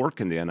going to work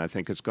in the end. I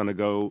think it's going to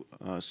go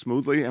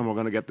smoothly, and we're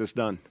going to get this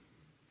done.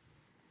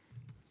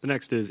 The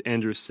next is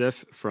Andrew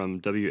Siff from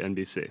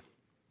WNBC.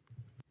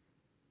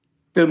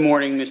 Good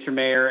morning, Mr.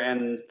 Mayor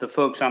and the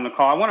folks on the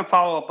call. I want to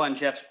follow up on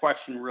Jeff's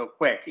question real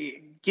quick.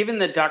 Given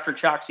that Dr.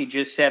 Choksi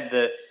just said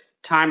the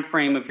time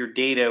frame of your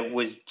data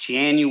was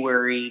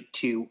January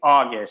to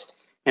August,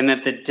 and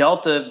that the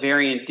Delta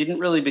variant didn't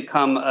really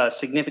become a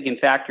significant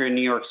factor in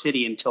New York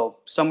City until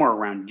somewhere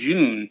around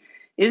June,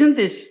 isn't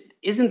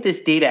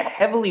this data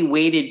heavily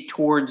weighted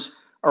towards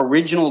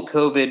original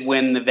COVID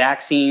when the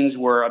vaccines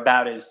were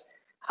about as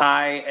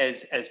high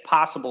as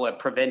possible at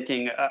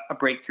preventing a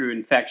breakthrough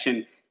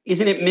infection?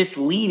 Isn't it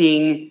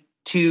misleading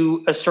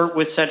to assert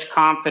with such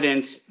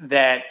confidence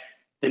that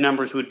the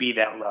numbers would be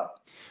that low?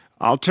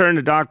 I'll turn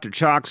to Dr.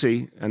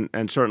 Choksi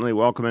and certainly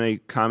welcome any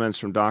comments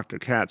from Dr.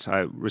 Katz.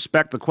 I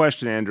respect the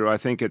question, Andrew. I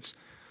think it's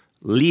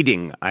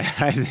leading. I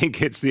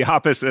think it's the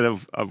opposite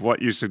of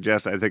what you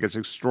suggest. I think it's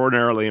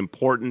extraordinarily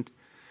important.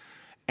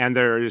 And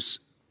there is,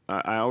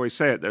 I always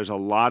say it, there's a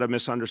lot of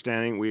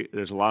misunderstanding.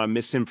 There's a lot of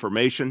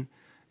misinformation.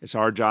 It's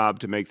our job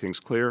to make things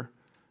clear.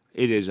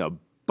 It is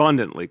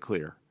abundantly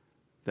clear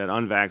that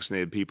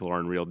unvaccinated people are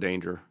in real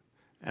danger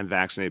and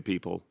vaccinated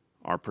people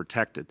are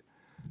protected.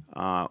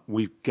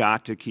 We've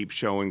got to keep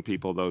showing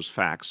people those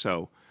facts.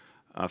 So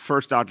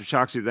first Dr.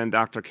 Choksi, then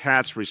Dr.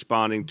 Katz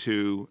responding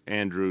to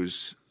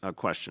Andrew's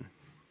question.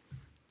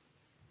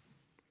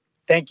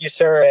 Thank you,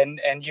 sir.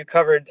 And you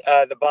covered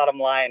the bottom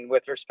line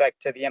with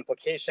respect to the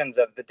implications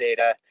of the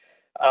data.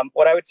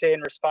 What I would say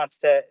in response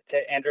to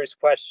Andrew's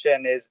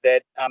question is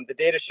that the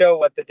data show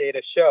what the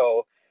data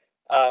show.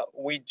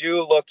 We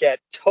do look at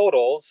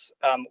totals,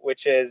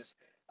 which is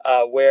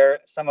where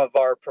some of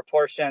our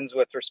proportions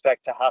with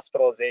respect to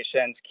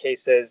hospitalizations,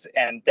 cases,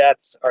 and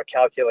deaths are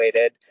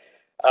calculated.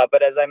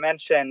 But as I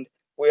mentioned,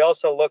 we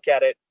also look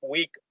at it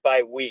week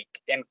by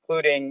week,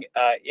 including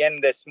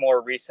in this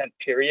more recent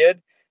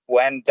period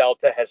when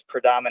Delta has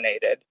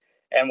predominated.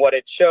 And what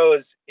it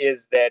shows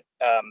is that,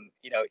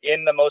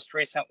 in the most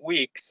recent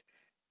weeks,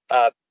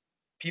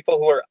 people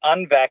who are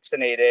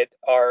unvaccinated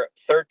are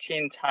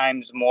 13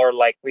 times more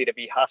likely to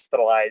be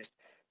hospitalized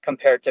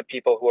compared to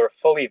people who are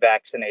fully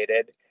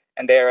vaccinated.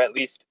 And they are at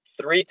least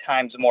 3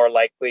 times more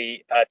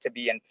likely to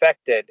be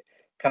infected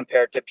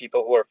compared to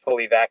people who are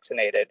fully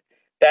vaccinated.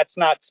 That's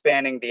not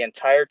spanning the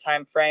entire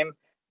time frame.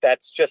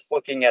 That's just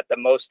looking at the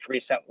most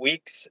recent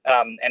weeks.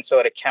 And so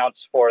it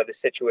accounts for the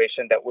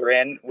situation that we're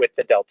in with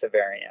the Delta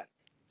variant.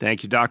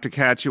 Thank you. Dr.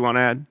 Katz, you want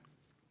to add?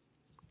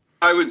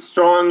 I would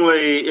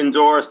strongly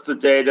endorse the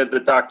data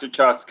that Dr.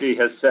 Choksy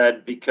has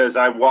said, because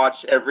I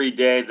watch every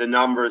day the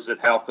numbers at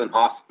health and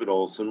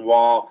hospitals. And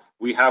while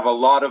we have a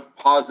lot of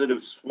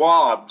positive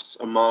swabs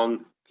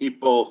among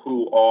people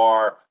who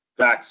are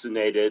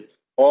vaccinated,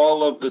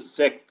 all of the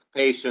sick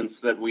patients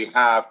that we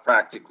have,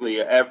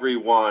 practically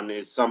everyone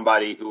is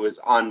somebody who is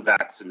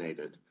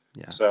unvaccinated.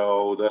 Yeah.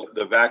 So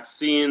the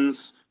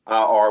vaccines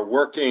are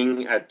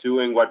working at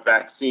doing what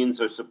vaccines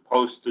are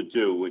supposed to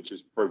do, which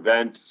is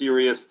prevent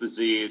serious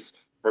disease,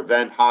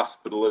 prevent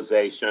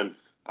hospitalization,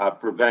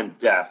 prevent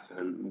death.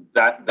 And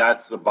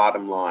that's the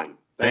bottom line.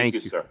 Thank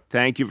you, sir.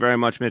 Thank you very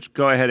much, Mitch.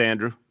 Go ahead,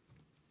 Andrew.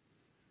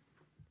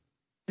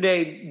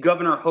 Today,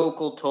 Governor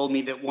Hochul told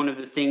me that one of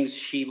the things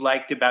she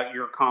liked about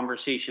your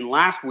conversation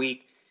last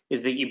week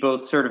is that you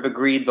both sort of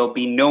agreed there'll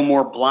be no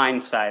more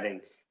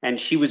blindsiding. And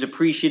she was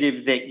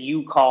appreciative that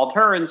you called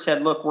her and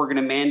said, look, we're going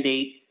to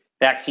mandate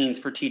vaccines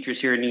for teachers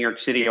here in New York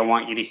City. I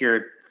want you to hear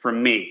it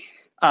from me.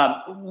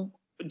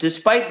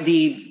 Despite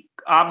the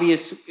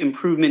obvious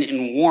improvement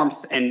in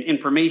warmth and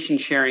information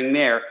sharing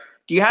there,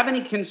 do you have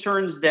any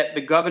concerns that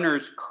the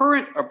governor's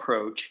current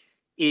approach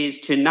is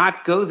to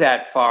not go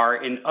that far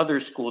in other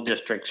school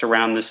districts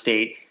around the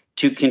state,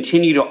 to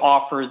continue to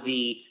offer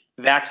the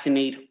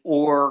vaccinate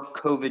or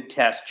COVID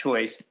test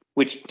choice,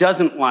 which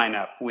doesn't line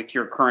up with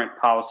your current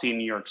policy in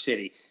New York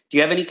City? Do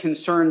you have any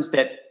concerns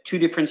that 2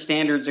 different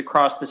standards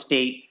across the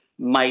state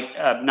might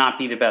not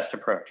be the best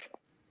approach?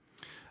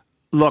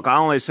 Look,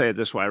 I'll only say it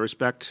this way. I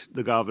respect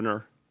the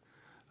governor.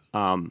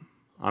 I'm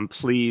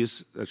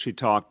pleased that she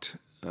talked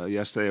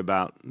yesterday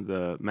about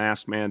the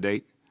mask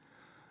mandate.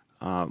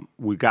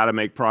 We've got to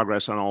make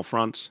progress on all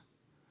fronts.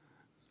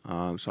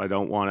 So I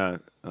don't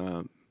want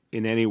to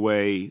in any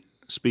way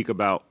speak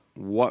about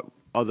what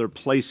other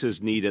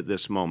places need at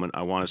this moment.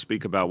 I want to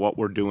speak about what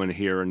we're doing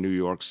here in New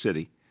York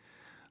City.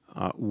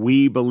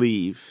 We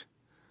believe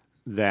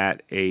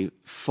that a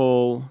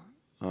full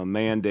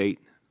mandate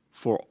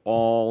for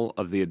all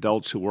of the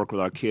adults who work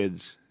with our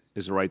kids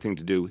is the right thing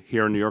to do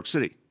here in New York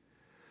City.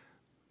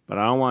 But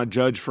I don't want to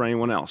judge for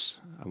anyone else.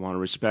 I want to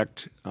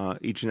respect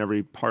each and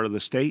every part of the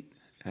state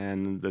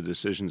and the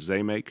decisions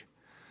they make.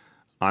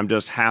 I'm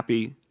just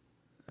happy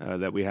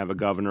that we have a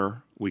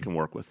governor we can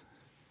work with.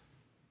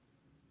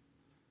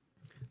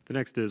 The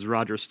next is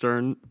Roger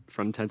Stern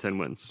from 1010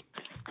 Wins.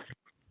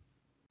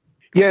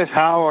 Yes,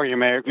 how are you,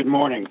 Mayor? Good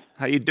morning.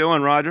 How you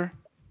doing, Roger?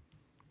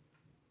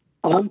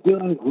 I'm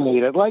doing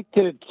great. I'd like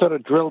to sort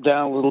of drill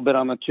down a little bit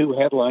on the 2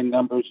 headline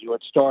numbers. You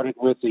had started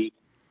with the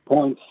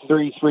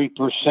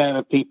 0.33%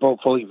 of people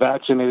fully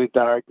vaccinated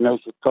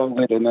diagnosed with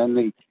COVID, and then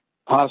the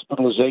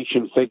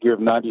hospitalization figure of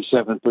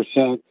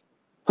 97%.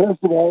 First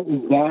of all,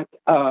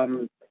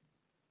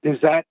 does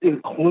that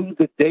include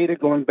the data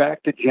going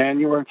back to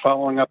January,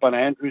 following up on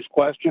Andrew's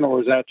question,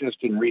 or is that just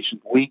in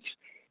recent weeks?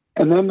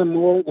 And then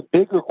the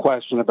bigger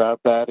question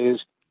about that is,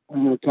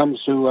 when it comes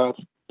to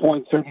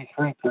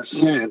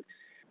 0.33%,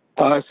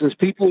 since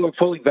people are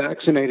fully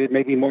vaccinated,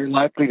 may be more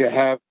likely to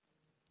have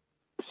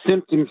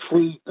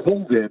symptom-free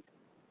COVID,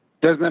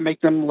 doesn't that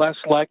make them less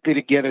likely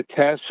to get a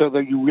test, so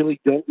that you really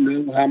don't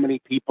know how many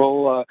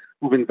people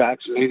who've been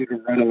vaccinated are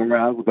running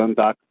around with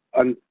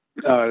undiagnosed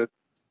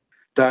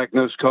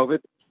COVID?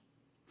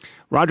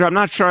 Roger, I'm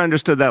not sure I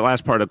understood that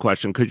last part of the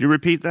question. Could you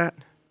repeat that?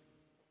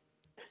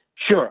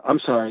 Sure. I'm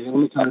sorry. Let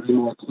me try to be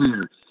more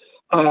clear.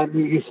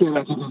 You said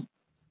I think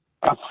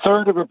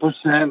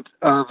 1/3%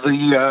 of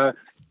the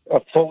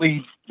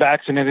fully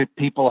vaccinated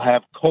people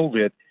have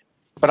COVID,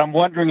 but I'm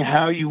wondering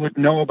how you would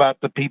know about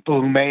the people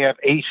who may have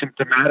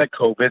asymptomatic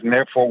COVID and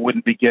therefore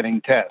wouldn't be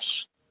getting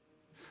tests.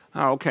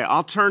 Oh, okay.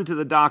 I'll turn to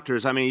the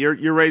doctors. I mean,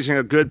 you're raising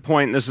a good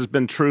point, and this has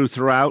been true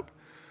throughout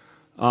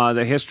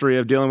the history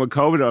of dealing with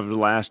COVID over the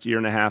last year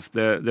and a half.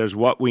 There's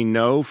what we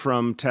know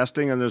from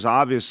testing, and there's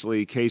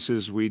obviously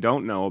cases we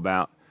don't know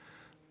about.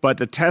 But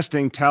the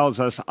testing tells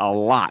us a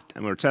lot,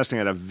 and we're testing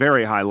at a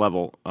very high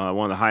level,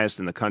 one of the highest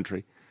in the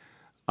country.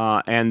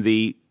 And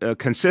the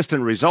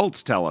consistent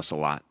results tell us a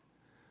lot.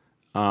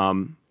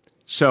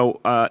 So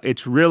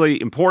it's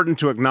really important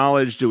to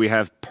acknowledge, do we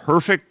have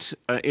perfect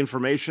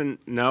information?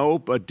 No.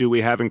 But do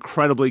we have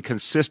incredibly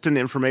consistent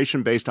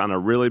information based on a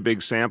really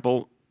big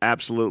sample?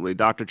 Absolutely.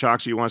 Dr.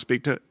 Choksy, you want to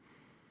speak to it?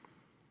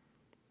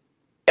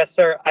 Yes,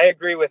 sir. I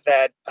agree with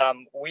that.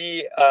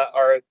 We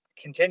are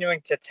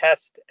continuing to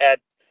test at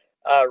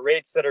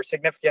rates that are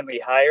significantly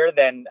higher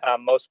than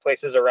most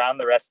places around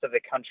the rest of the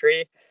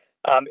country.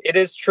 It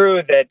is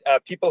true that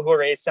people who are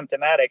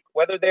asymptomatic,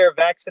 whether they are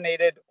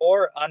vaccinated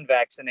or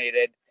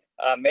unvaccinated,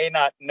 may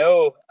not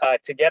know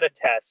to get a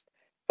test,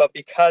 but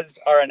because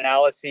our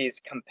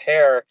analyses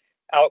compare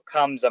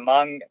outcomes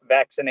among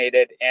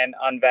vaccinated and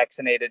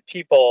unvaccinated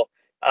people,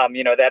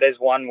 that is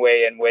one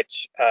way in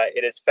which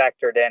it is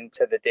factored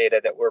into the data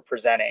that we're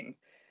presenting.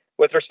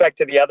 With respect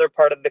to the other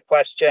part of the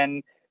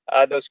question,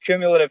 those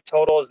cumulative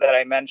totals that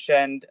I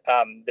mentioned,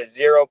 the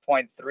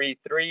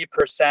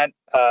 0.33%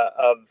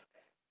 of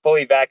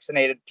fully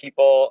vaccinated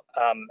people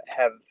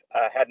have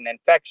had an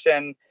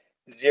infection,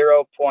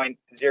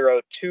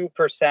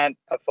 0.02%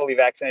 of fully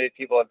vaccinated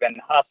people have been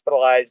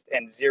hospitalized,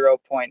 and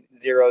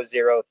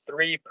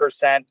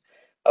 0.003%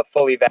 of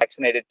fully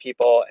vaccinated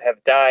people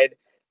have died.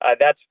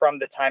 That's from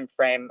the time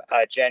frame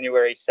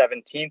January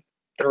 17th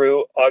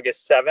through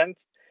August 7th.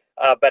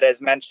 But as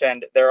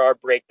mentioned, there are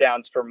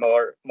breakdowns for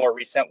more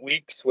recent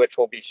weeks, which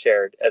will be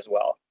shared as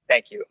well.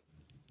 Thank you.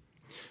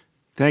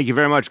 Thank you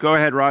very much. Go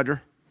ahead,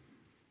 Roger.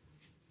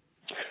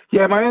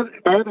 Yeah, my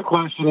other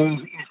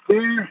question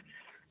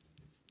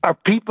are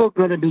people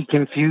going to be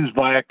confused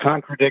by a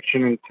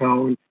contradiction in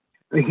tone?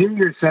 I hear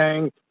you're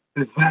saying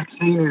the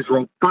vaccine is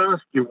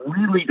robust. You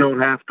really don't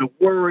have to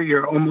worry.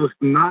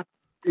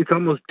 It's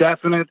almost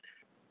definite,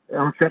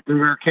 except in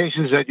rare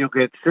cases that you'll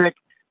get sick.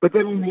 But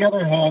then on the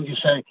other hand, you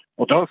say,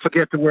 well, don't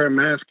forget to wear a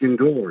mask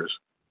indoors.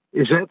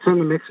 Is that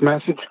some mixed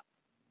message?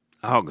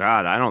 Oh,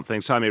 God, I don't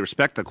think so. I mean,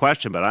 respect the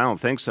question, but I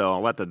don't think so.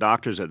 I'll let the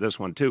doctors at this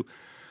one, too.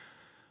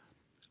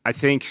 I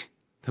think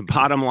the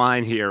bottom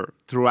line here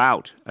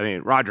throughout,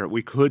 Roger,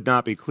 we could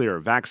not be clearer.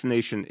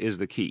 Vaccination is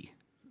the key.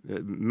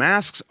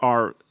 Masks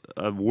are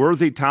a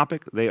worthy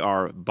topic. They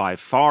are by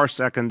far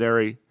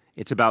secondary.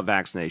 It's about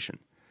vaccination.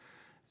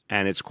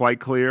 And it's quite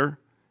clear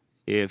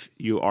if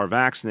you are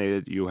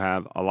vaccinated, you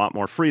have a lot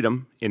more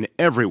freedom in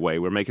every way.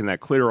 We're making that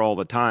clear all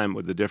the time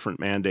with the different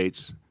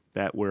mandates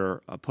that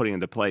we're putting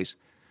into place.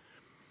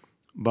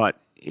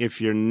 But if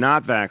you're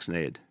not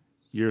vaccinated,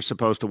 you're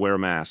supposed to wear a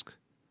mask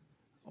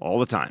all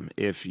the time.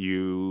 If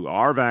you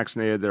are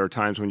vaccinated, there are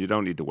times when you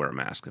don't need to wear a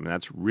mask.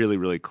 That's really,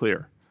 really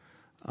clear.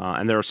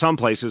 And there are some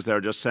places that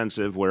are just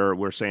sensitive where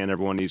we're saying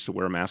everyone needs to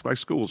wear a mask, like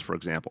schools, for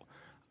example.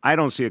 I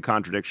don't see a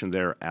contradiction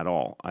there at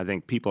all. I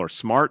think people are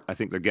smart. I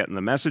think they're getting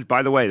the message.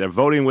 By the way, they're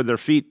voting with their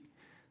feet.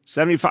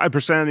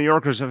 75% of New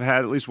Yorkers have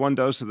had at least one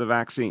dose of the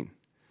vaccine.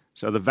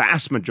 So the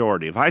vast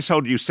majority. If I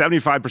told you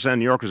 75% of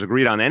New Yorkers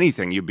agreed on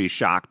anything, you'd be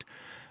shocked.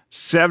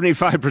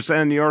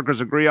 75% of New Yorkers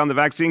agree on the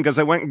vaccine because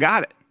they went and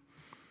got it.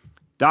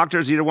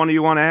 Doctors, either one of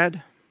you want to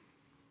add?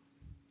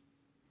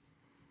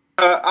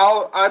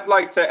 I'd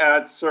like to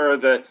add, sir,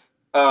 that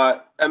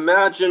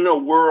imagine a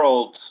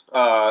world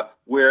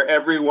where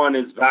everyone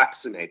is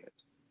vaccinated.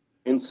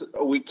 And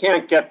we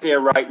can't get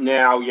there right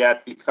now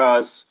yet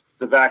because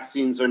the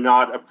vaccines are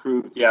not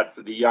approved yet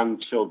for the young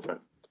children.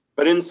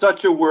 But in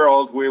such a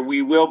world where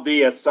we will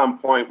be at some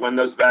point when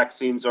those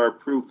vaccines are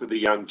approved for the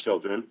young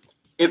children,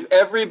 if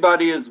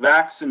everybody is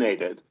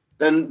vaccinated,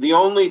 then the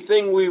only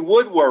thing we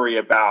would worry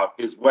about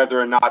is whether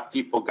or not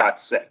people got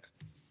sick.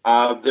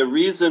 The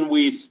reason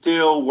we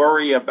still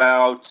worry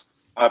about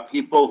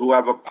people who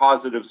have a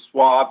positive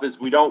swab is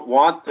we don't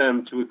want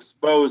them to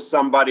expose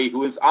somebody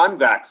who is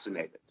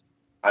unvaccinated,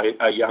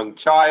 a young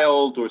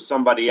child or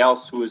somebody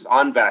else who is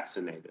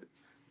unvaccinated.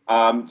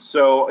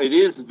 So it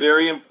is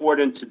very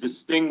important to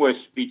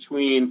distinguish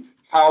between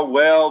how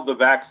well the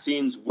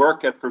vaccines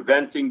work at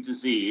preventing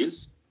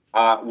disease,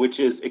 which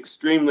is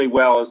extremely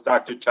well, as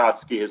Dr.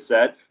 Choksi has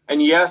said.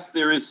 And yes,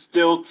 there is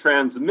still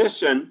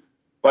transmission,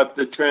 but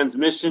the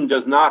transmission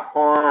does not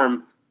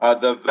harm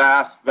the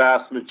vast,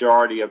 vast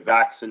majority of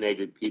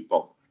vaccinated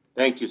people.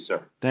 Thank you,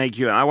 sir. Thank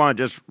you. And I want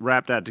to just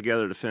wrap that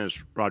together to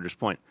finish Roger's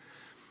point.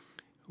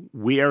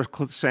 We are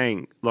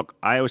saying, look,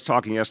 I was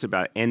talking yesterday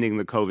about ending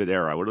the COVID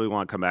era. I really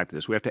want to come back to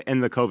this. We have to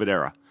end the COVID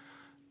era.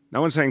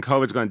 No one's saying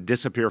COVID is going to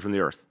disappear from the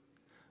earth,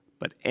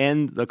 but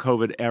end the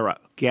COVID era.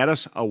 Get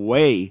us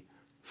away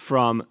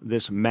from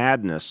this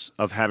madness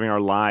of having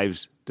our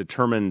lives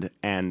determined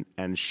and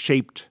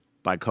shaped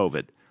by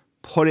COVID.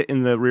 Put it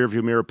in the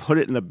rearview mirror, put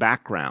it in the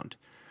background.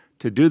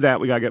 To do that,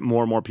 we got to get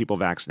more and more people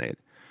vaccinated.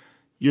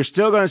 You're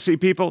still going to see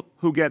people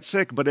who get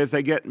sick, but if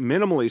they get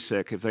minimally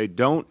sick, if they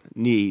don't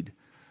need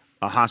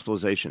a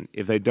hospitalization,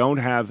 if they don't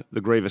have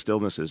the gravest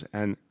illnesses,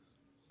 and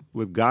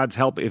with God's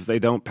help, if they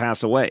don't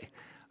pass away,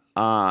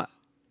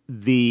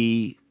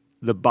 the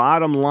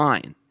bottom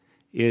line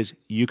is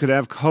you could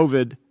have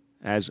COVID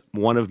as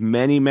one of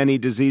many, many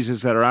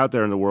diseases that are out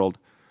there in the world,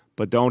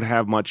 but don't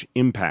have much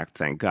impact,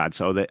 thank God.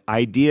 So the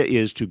idea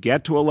is to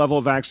get to a level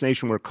of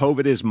vaccination where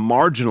COVID is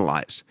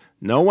marginalized.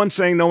 No one's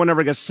saying no one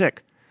ever gets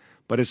sick,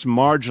 but it's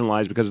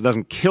marginalized because it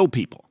doesn't kill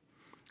people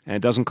and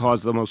it doesn't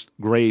cause the most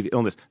grave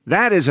illness.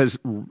 That is as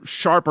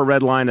sharp a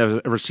red line I've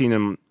ever seen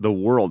in the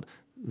world.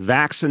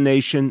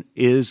 Vaccination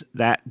is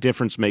that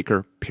difference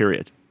maker,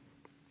 period.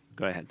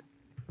 Go ahead.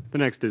 The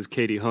next is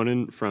Katie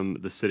Honan from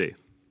the City.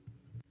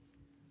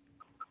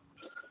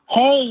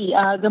 Hey,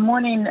 good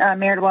morning,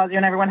 Mayor de Blasio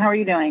and everyone. How are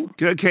you doing?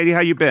 Good, Katie. How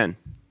you been?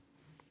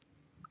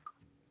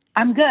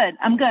 I'm good.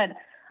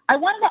 I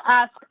wanted to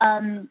ask,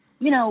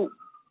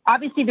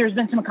 obviously there's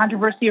been some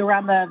controversy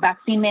around the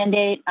vaccine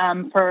mandate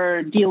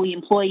for DOE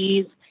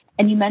employees,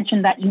 and you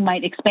mentioned that you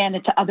might expand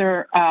it to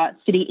other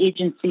city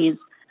agencies.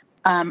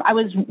 I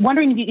was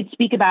wondering if you could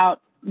speak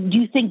about, do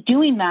you think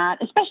doing that,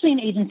 especially in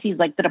agencies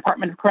like the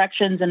Department of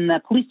Corrections and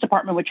the Police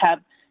Department, which have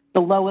the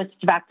lowest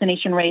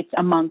vaccination rates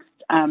amongst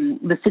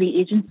the city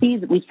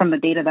agencies, at least from the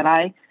data that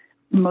I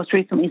most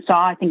recently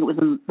saw, I think it was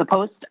in the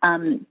Post,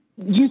 do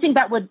you think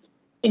that would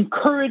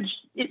encourage,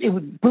 it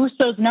would boost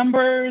those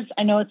numbers?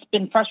 I know it's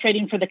been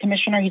frustrating for the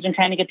commissioner. He's been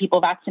trying to get people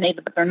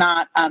vaccinated, but they're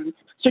not.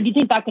 So do you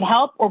think that could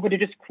help, or would it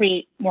just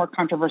create more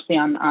controversy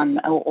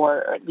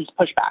or at least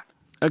pushback?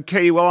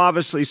 Katie, we'll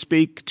obviously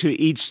speak to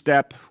each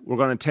step we're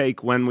going to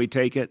take when we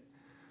take it.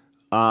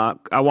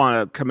 I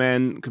want to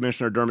commend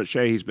Commissioner Dermot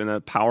Shea. He's been a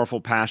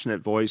powerful,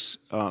 passionate voice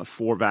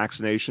for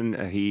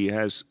vaccination. He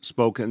has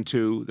spoken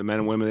to the men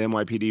and women of the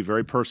NYPD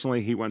very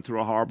personally. He went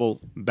through a horrible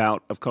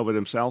bout of COVID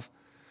himself.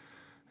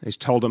 He's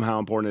told them how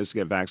important it is to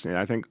get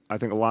vaccinated. I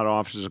think a lot of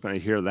officers are going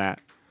to hear that.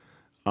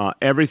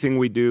 Everything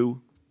we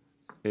do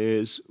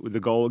is with the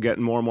goal of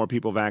getting more and more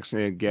people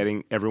vaccinated,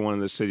 getting everyone in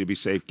the city to be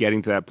safe,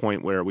 getting to that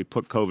point where we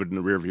put COVID in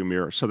the rearview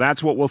mirror. So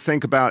that's what we'll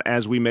think about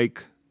as we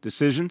make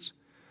decisions.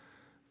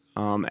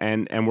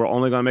 And we're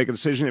only going to make a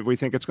decision if we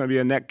think it's going to be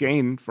a net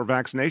gain for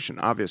vaccination,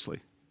 obviously.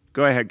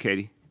 Go ahead,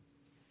 Katie.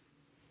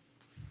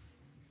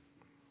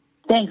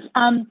 Thanks.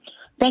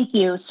 Thank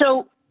you.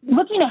 So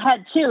looking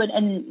ahead, too,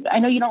 and I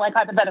know you don't like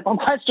hypothetical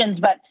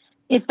questions, but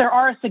if there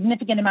are a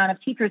significant amount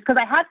of teachers, because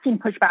I have seen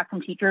pushback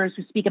from teachers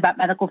who speak about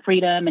medical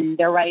freedom and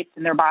their rights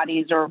and their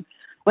bodies or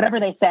whatever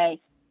they say,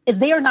 if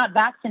they are not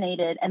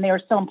vaccinated and they are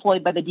still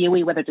employed by the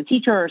DOE, whether it's a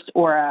teacher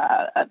or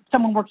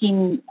someone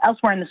working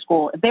elsewhere in the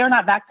school, if they are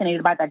not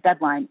vaccinated by that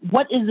deadline,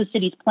 what is the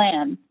city's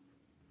plan?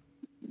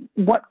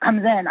 What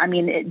comes in? I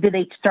mean, do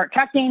they start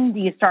checking? Do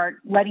you start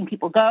letting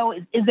people go?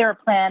 Is there a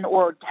plan,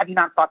 or have you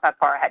not thought that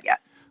far ahead yet?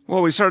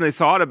 Well, we certainly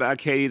thought about,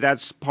 Katie.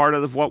 That's part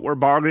of what we're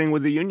bargaining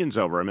with the unions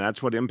over. I mean,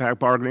 that's what impact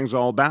bargaining is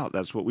all about.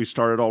 That's what we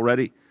started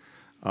already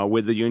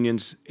with the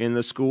unions in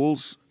the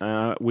schools.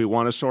 We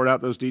want to sort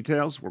out those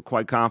details. We're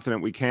quite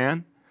confident we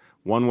can,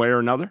 one way or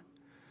another.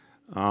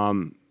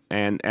 And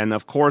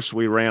of course,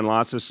 we ran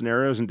lots of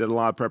scenarios and did a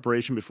lot of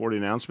preparation before the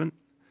announcement.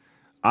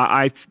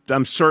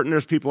 I'm certain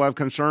there's people who have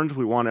concerns.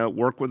 We want to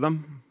work with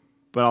them.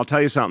 But I'll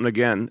tell you something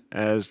again,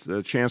 as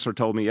the chancellor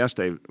told me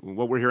yesterday,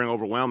 what we're hearing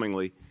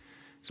overwhelmingly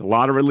is a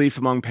lot of relief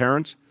among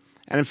parents.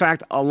 And in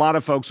fact, a lot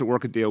of folks who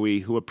work at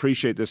DOE who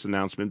appreciate this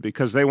announcement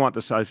because they want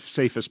the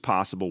safest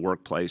possible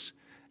workplace.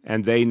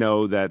 And they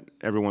know that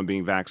everyone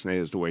being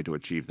vaccinated is the way to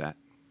achieve that.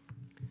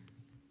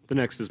 The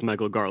next is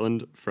Michael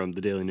Gartland from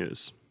the Daily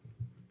News.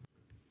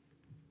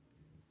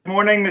 Good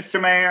morning, Mr.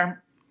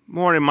 Mayor.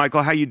 Morning,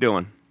 Michael. How you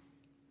doing?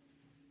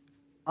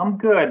 I'm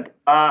good.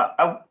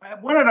 I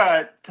wanted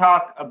to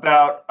talk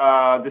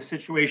about the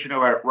situation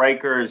over at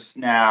Rikers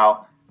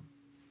now.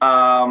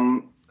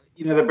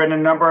 There have been a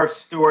number of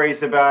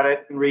stories about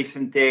it in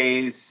recent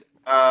days.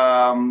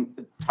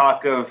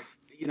 Talk of,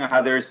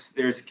 how there's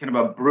kind of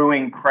a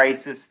brewing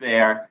crisis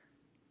there.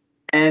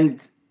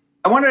 And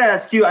I wanted to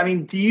ask you, I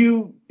mean, do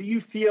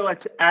you feel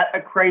it's at a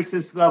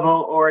crisis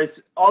level, or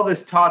is all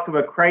this talk of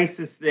a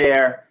crisis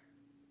there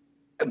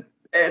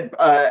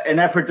an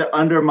effort to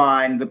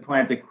undermine the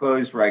plan to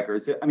close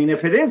Rikers? I mean,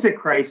 if it is a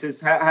crisis,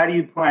 how do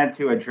you plan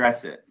to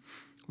address it?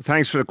 Well,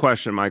 thanks for the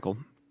question, Michael.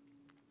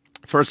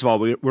 First of all,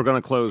 we're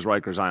going to close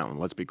Rikers Island.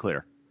 Let's be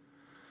clear.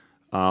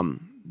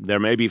 There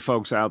may be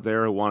folks out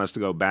there who want us to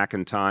go back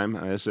in time.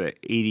 It's an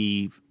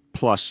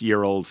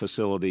 80-plus-year-old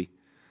facility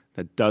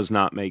that does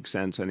not make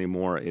sense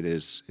anymore. It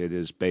is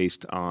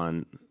based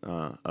on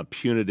a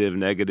punitive,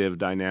 negative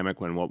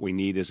dynamic when what we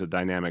need is a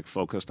dynamic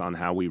focused on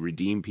how we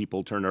redeem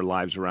people, turn their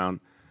lives around,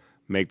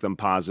 make them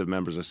positive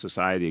members of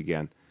society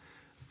again.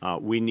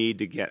 We need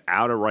to get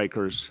out of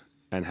Rikers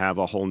and have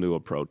a whole new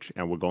approach,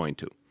 and we're going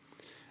to.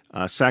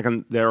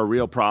 Second, there are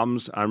real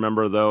problems. I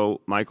remember,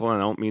 though, Michael,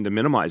 and I don't mean to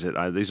minimize it,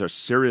 these are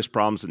serious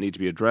problems that need to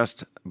be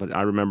addressed, but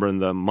I remember in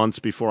the months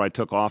before I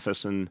took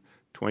office in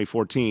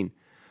 2014,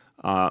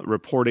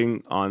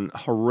 reporting on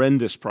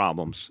horrendous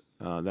problems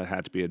that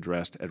had to be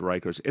addressed at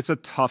Rikers. It's a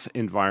tough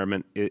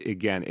environment.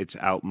 Again, it's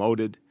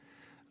outmoded.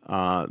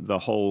 The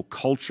whole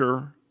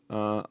culture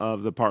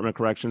of the Department of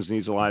Corrections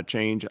needs a lot of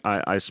change.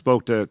 I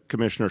spoke to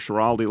Commissioner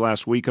Schiraldi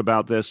last week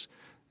about this.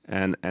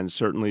 And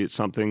certainly it's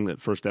something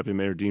that First Deputy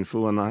Mayor Dean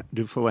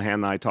Fullahan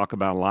and I talk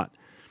about a lot.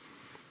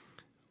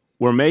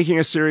 We're making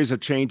a series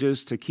of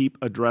changes to keep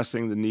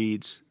addressing the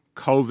needs.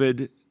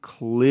 COVID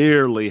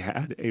clearly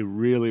had a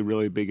really,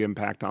 really big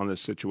impact on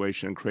this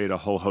situation and create a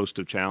whole host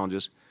of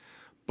challenges.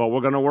 But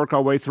we're going to work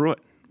our way through it.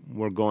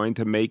 We're going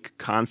to make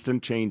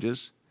constant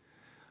changes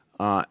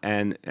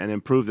and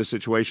improve the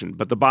situation.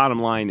 But the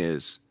bottom line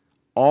is,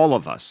 all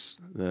of us,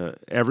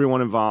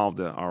 everyone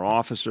involved, our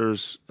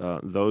officers,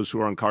 those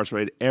who are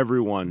incarcerated,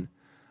 everyone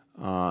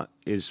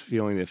is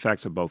feeling the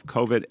effects of both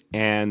COVID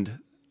and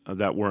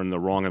that we're in the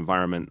wrong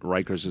environment.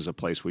 Rikers is a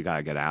place we got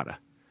to get out of.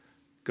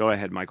 Go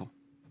ahead, Michael.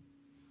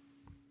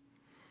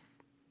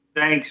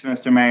 Thanks,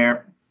 Mr.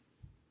 Mayor.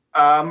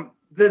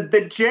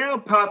 the jail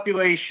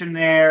population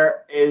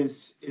there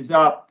is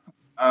up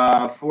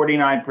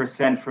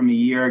 49% from a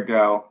year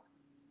ago.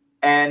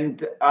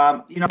 And,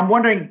 I'm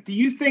wondering, do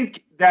you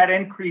think that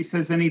increase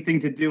has anything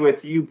to do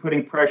with you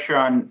putting pressure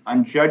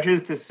on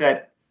judges to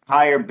set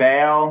higher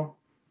bail?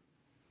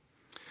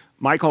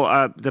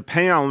 Michael,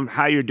 depending on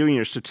how you're doing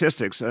your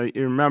statistics, you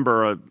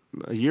remember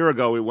a year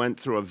ago we went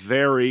through a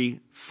very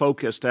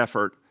focused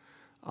effort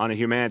on a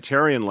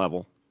humanitarian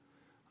level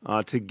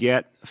to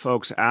get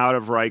folks out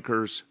of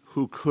Rikers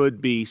who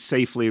could be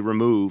safely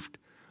removed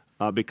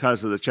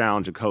because of the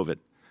challenge of COVID.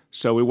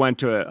 So we went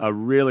to a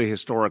really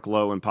historic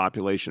low in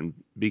population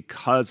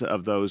because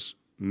of those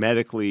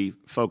medically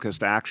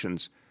focused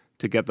actions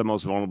to get the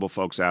most vulnerable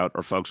folks out,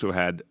 or folks who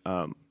had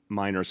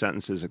minor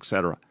sentences, et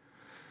cetera.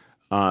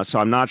 So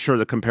I'm not sure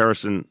the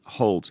comparison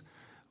holds.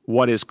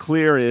 What is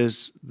clear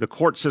is the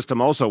court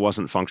system also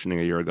wasn't functioning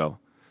a year ago.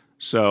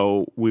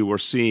 So we were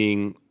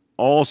seeing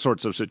all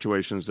sorts of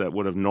situations that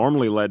would have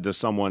normally led to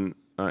someone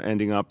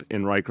ending up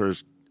in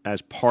Rikers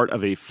as part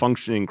of a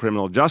functioning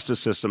criminal justice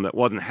system that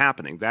wasn't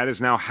happening. That is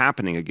now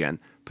happening again,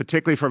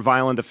 particularly for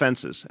violent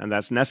offenses, and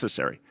that's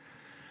necessary.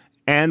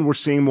 And we're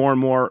seeing more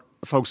and more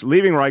folks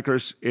leaving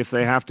Rikers if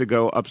they have to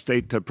go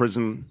upstate to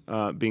prison,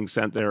 being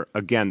sent there.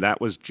 Again,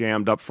 that was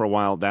jammed up for a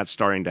while. That's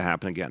starting to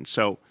happen again.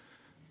 So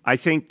I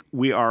think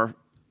we are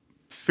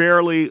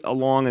fairly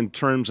along in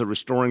terms of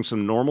restoring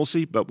some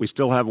normalcy, but we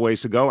still have ways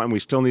to go, and we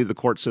still need the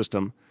court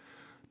system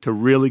to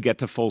really get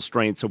to full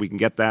strength so we can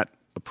get that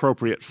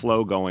appropriate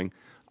flow going.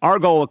 Our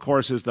goal, of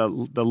course, is the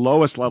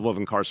lowest level of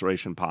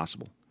incarceration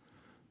possible.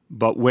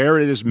 But where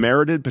it is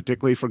merited,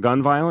 particularly for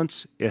gun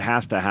violence, it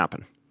has to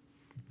happen.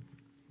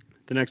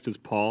 The next is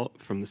Paul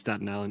from the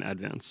Staten Island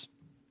Advance.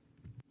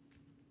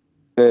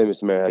 Hey,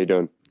 Mr. Mayor, how you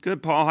doing?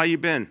 Good, Paul. How you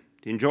been?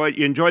 You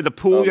enjoyed the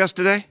pool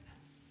yesterday?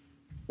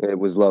 It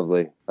was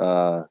lovely.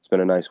 It's been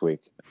a nice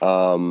week.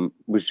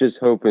 Was just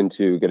hoping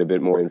to get a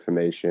bit more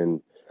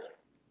information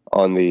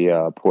on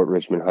the Port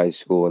Richmond High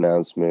School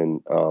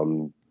announcement.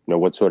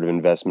 What sort of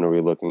investment are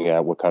we looking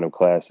at? What kind of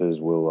classes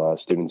will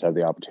students have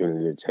the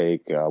opportunity to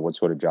take? What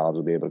sort of jobs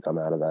will be able to come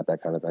out of that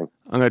kind of thing?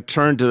 I'm going to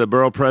turn to the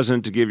borough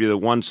president to give you the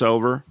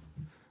once-over.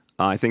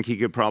 I think he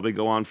could probably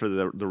go on for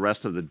the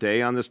rest of the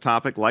day on this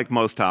topic, like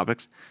most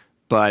topics.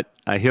 But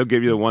he'll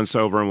give you the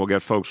once-over, and we'll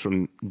get folks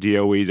from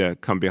DOE to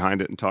come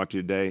behind it and talk to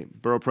you today.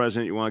 Borough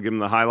president, you want to give him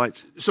the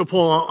highlights? So,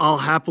 Paul, I'll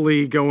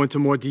happily go into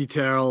more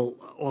detail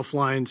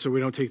offline so we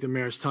don't take the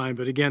mayor's time.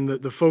 But again,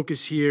 the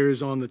focus here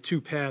is on the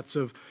two paths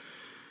of,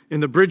 in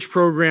the bridge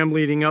program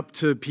leading up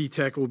to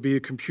P-TECH will be a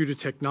computer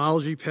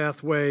technology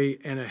pathway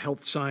and a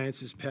health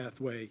sciences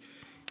pathway.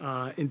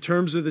 In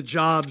terms of the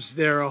jobs,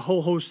 there are a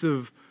whole host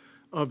of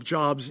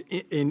jobs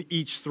in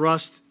each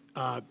thrust.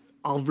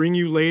 I'll bring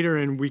you later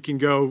and we can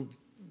go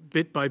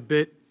bit by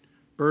bit,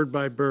 bird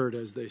by bird,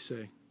 as they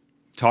say.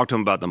 Talk to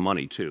him about the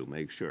money, too,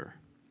 make sure.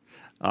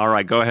 All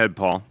right, go ahead,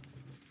 Paul.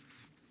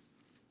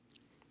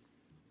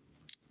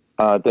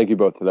 Thank you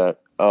both for that.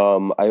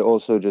 I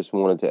also just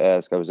wanted to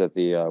ask, I was at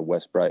the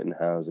West Brighton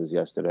houses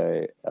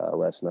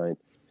last night,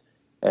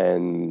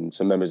 and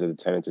some members of the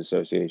Tenants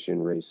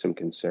Association raised some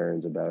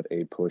concerns about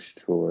a push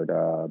toward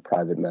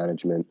private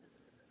management.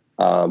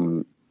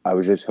 I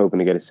was just hoping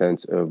to get a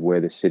sense of where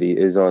the city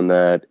is on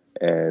that,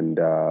 and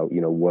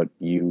what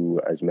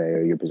you, as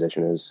mayor, your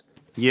position is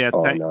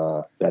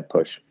on that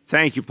push.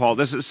 Thank you, Paul.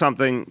 This is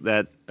something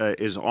that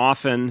is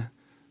often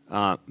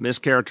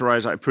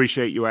mischaracterized. I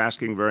appreciate you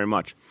asking very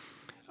much.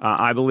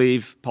 I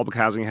believe public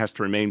housing has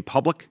to remain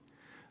public.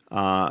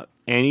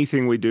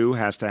 Anything we do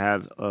has to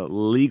have a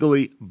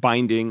legally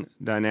binding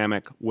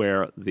dynamic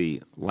where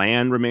the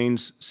land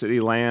remains city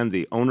land,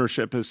 the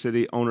ownership is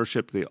city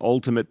ownership, the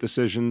ultimate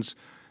decisions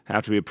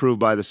have to be approved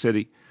by the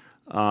city.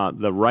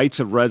 The rights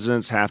of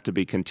residents have to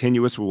be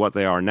continuous with what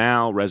they are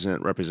now.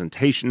 Resident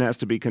representation has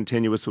to be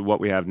continuous with what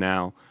we have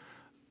now.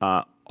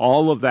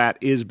 All of that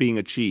is being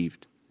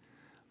achieved.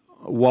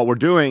 What we're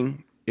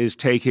doing is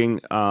taking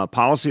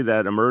policy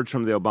that emerged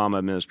from the Obama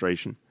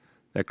administration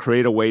that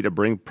create a way to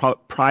bring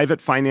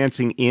private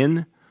financing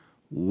in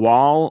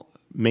while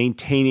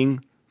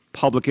maintaining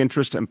public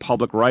interest and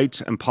public rights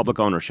and public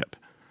ownership.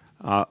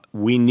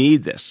 We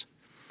need this.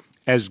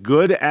 As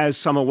good as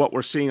some of what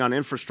we're seeing on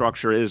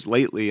infrastructure is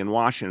lately in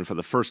Washington, for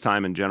the first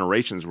time in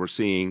generations, we're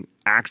seeing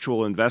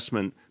actual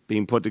investment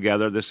being put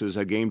together. This is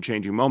a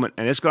game-changing moment,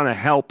 and it's going to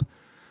help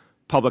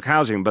public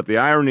housing. But the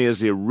irony is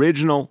the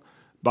original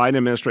Biden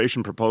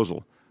administration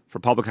proposal for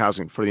public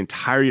housing for the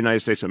entire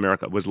United States of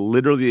America was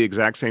literally the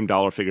exact same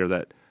dollar figure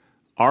that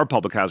our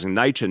public housing,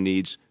 NYCHA,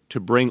 needs to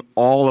bring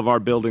all of our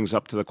buildings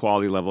up to the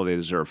quality level they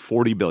deserve,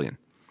 $40 billion.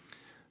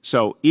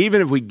 So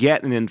even if we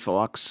get an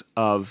influx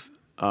of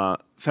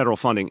federal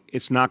funding,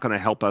 it's not going to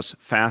help us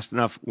fast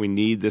enough. We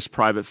need this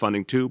private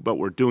funding too, but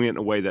we're doing it in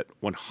a way that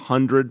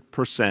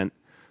 100%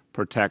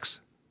 protects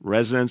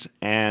residents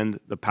and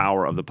the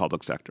power of the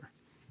public sector.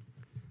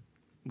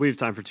 We have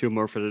time for two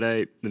more for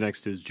today. The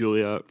next is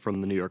Julia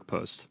from the New York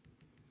Post.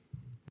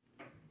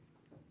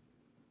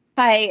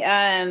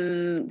 Hi,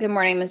 good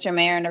morning, Mr.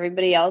 Mayor and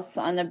everybody else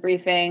on the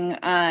briefing.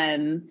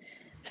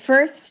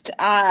 First,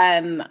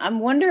 I'm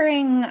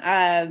wondering,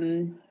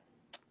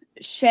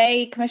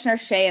 Commissioner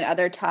Shea and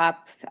other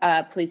top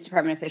police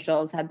department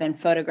officials have been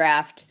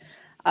photographed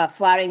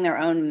flouting their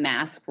own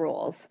mask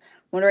rules.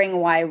 Wondering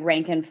why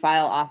rank and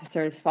file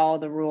officers follow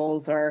the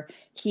rules or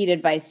heed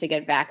advice to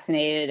get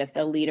vaccinated if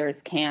the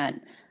leaders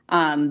can't.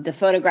 The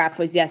photograph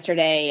was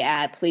yesterday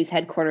at police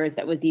headquarters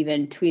that was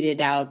even tweeted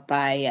out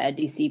by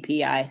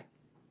DCPI.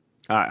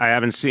 I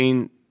haven't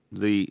seen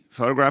the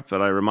photograph,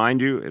 but I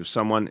remind you, if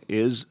someone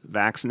is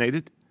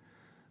vaccinated,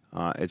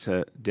 it's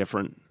a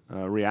different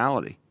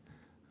reality.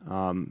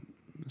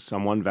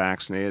 Someone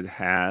vaccinated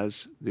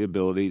has the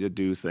ability to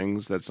do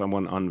things that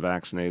someone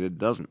unvaccinated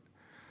doesn't.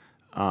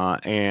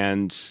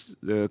 And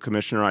the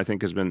commissioner, I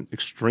think, has been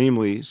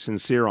extremely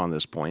sincere on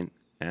this point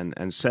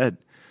and said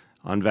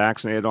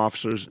unvaccinated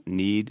officers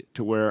need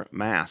to wear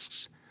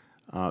masks.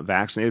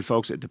 Vaccinated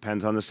folks, it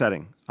depends on the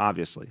setting,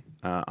 obviously.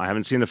 I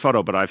haven't seen the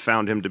photo, but I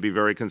found him to be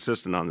very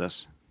consistent on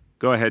this.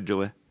 Go ahead,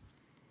 Julia.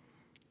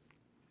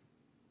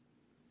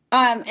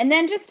 And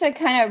then just to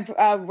kind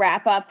of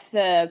wrap up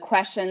the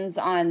questions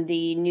on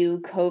the new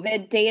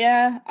COVID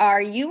data,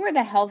 are you or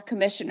the health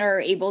commissioner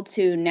able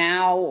to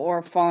now,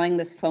 or following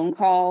this phone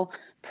call,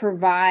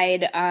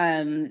 provide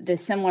the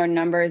similar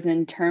numbers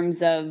in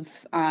terms of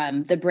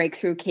the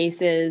breakthrough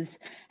cases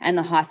and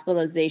the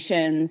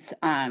hospitalizations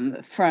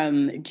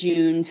from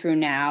June through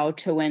now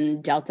to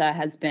when Delta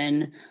has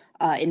been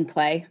in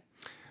play?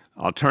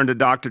 I'll turn to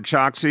Dr.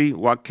 Choksi.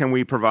 What can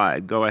we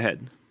provide? Go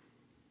ahead.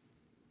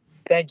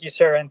 Thank you,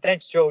 sir, and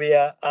thanks,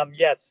 Julia.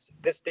 Yes,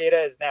 this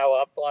data is now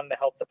up on the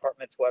health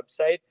department's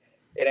website.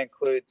 It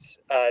includes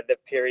the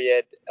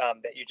period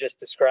that you just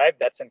described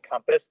that's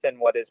encompassed in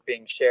what is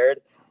being shared,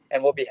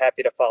 and we'll be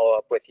happy to follow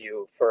up with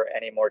you for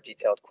any more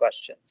detailed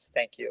questions.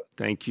 Thank you.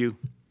 Thank you.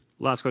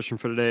 Last question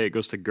for today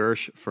goes to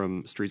Gersh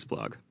from Streets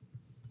Blog.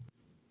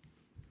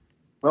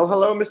 Well,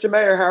 hello, Mr.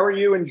 Mayor. How are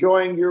you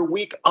enjoying your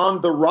week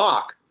on The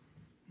Rock?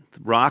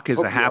 The Rock is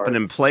Hope a you are.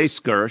 happening place,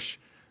 Gersh.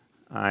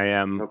 I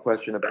am. No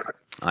question about it.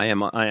 I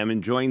am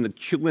enjoying the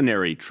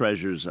culinary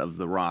treasures of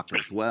The Rock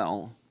as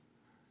well.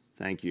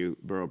 Thank you,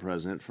 Borough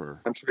President,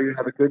 for. I'm sure you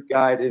have a good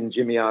guide in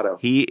Jimmy Otto.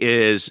 He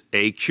is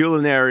a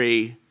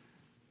culinary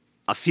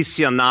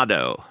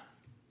aficionado.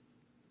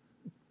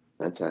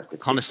 Fantastic.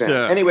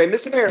 Connoisseur. Anyway,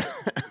 Mr. Mayor.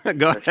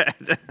 Go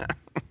ahead.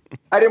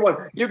 I didn't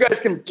want. You guys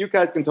can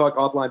talk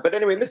offline. But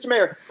anyway, Mr.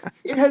 Mayor,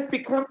 it has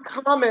become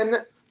common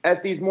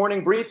at these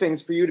morning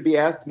briefings for you to be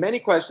asked many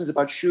questions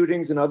about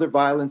shootings and other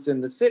violence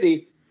in the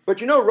city. But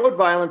you know, road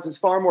violence is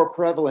far more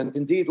prevalent.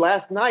 Indeed,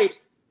 last night,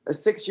 a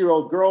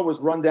 6-year-old girl was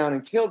run down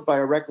and killed by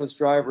a reckless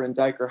driver in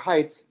Diker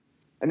Heights,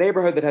 a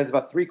neighborhood that has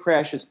about 3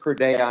 crashes per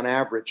day on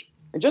average.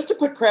 And just to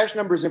put crash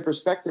numbers in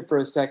perspective for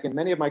a second,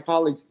 many of my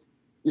colleagues,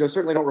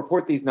 certainly don't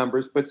report these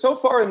numbers, but so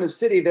far in the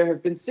city, there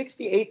have been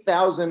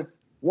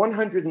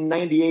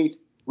 68,198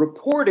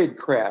 reported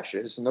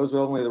crashes, and those are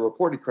only the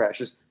reported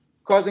crashes,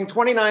 causing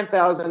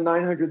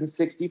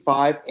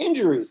 29,965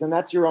 injuries, and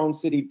that's your own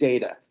city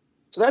data.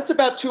 So that's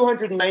about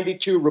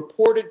 292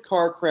 reported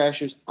car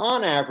crashes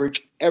on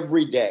average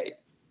every day.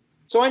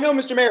 So I know,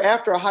 Mr. Mayor,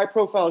 after a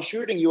high-profile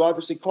shooting, you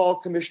obviously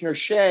called Commissioner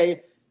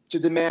Shea to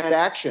demand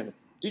action.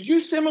 Did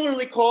you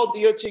similarly call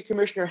DOT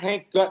Commissioner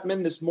Hank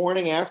Gutman this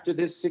morning after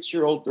this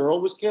 6-year-old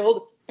girl was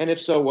killed? And if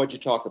so, what'd you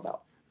talk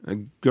about?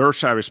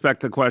 Gersh, I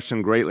respect the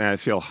question greatly. I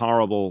feel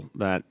horrible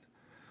that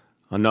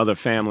another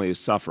family is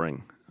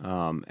suffering.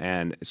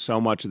 And so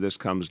much of this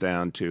comes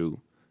down to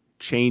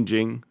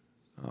changing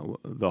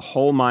the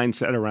whole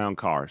mindset around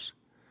cars.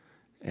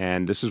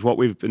 And this is what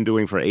we've been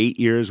doing for 8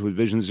 years with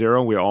Vision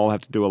Zero. We all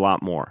have to do a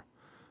lot more.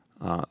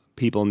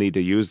 People need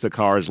to use the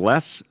cars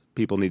less.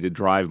 People need to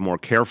drive more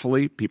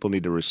carefully. People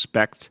need to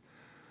respect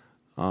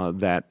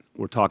that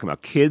we're talking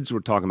about kids.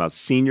 We're talking about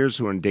seniors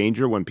who are in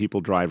danger when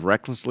people drive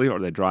recklessly or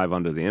they drive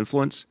under the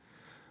influence.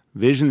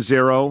 Vision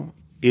Zero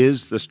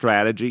is the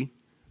strategy,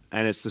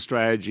 and it's the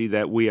strategy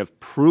that we have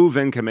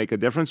proven can make a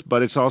difference,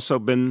 but it's also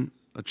been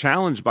a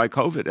challenge by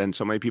COVID and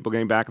so many people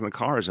getting back in the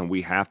cars, and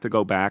we have to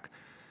go back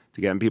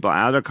to getting people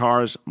out of their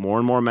cars, more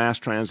and more mass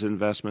transit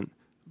investment,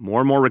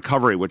 more and more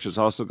recovery, which is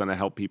also going to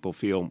help people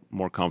feel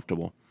more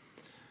comfortable.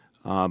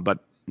 But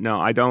no,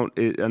 I don't.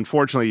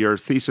 Unfortunately, your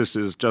thesis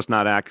is just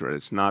not accurate.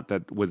 It's not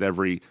that with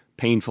every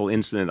painful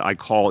incident, I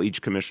call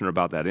each commissioner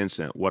about that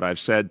incident. What I've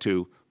said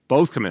to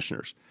both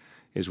commissioners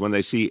is when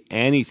they see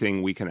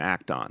anything we can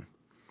act on,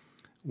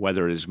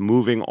 whether it is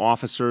moving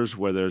officers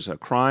where there's a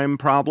crime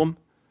problem,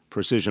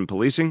 precision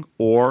policing,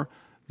 or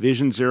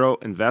Vision Zero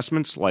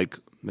investments like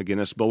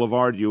McGinnis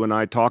Boulevard, you and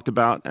I talked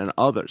about, and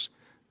others.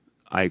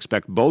 I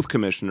expect both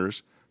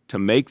commissioners to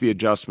make the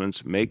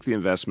adjustments, make the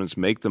investments,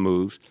 make the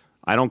moves.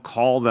 I don't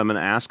call them and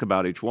ask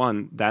about each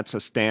one. That's a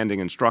standing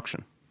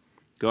instruction.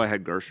 Go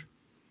ahead, Gersh.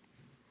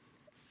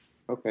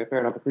 Okay,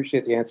 fair enough.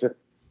 Appreciate the answer.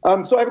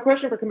 So I have a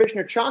question for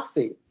Commissioner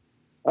Choksi.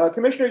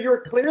 Commissioner,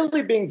 you're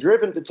clearly being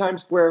driven to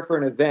Times Square for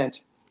an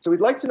event. So we'd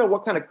like to know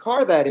what kind of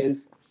car that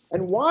is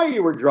and why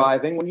you were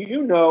driving when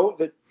you know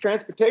that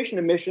transportation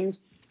emissions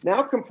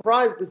now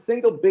comprise the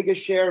single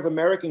biggest share of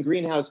American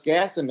greenhouse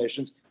gas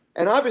emissions.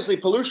 And obviously,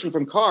 pollution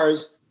from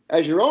cars,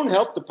 as your own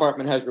health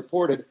department has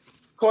reported,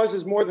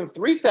 causes more than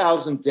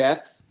 3,000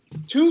 deaths,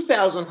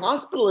 2,000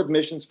 hospital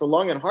admissions for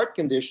lung and heart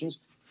conditions,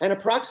 and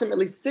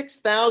approximately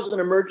 6,000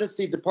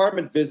 emergency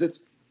department visits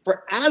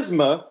for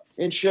asthma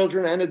in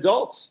children and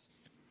adults.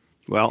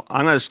 Well,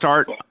 I'm going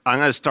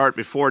to start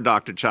before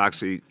Dr.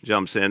 Choksi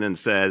jumps in and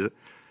says,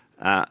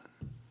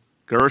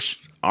 Gersh,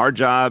 our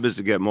job is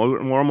to get more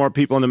and more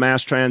people into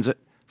mass transit,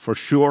 for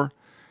sure.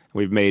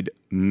 We've made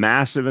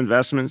massive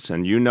investments,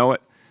 and you know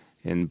it,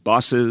 in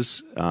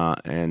buses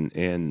and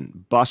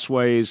in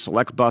busways,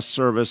 select bus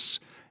service,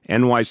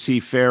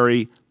 NYC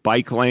ferry,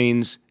 bike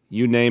lanes,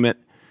 you name it.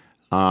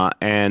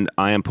 And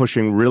I am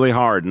pushing really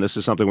hard, and this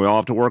is something we all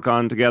have to work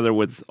on together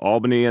with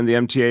Albany and the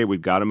MTA.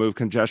 We've got to move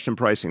congestion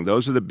pricing.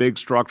 Those are the big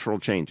structural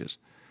changes.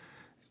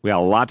 We have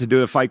a lot to do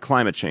to fight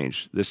climate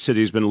change. This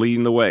city's been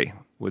leading the way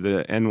with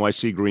the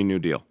NYC Green New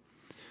Deal.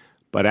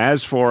 But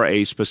as for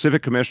a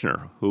specific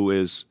commissioner who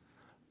is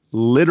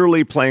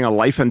literally playing a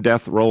life and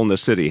death role in the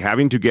city,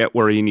 having to get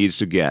where he needs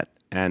to get,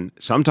 and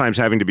sometimes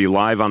having to be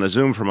live on a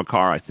Zoom from a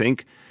car, I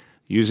think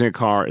using a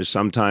car is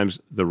sometimes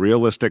the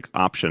realistic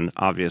option,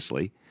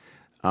 obviously.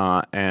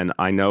 And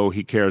I know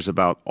he cares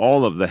about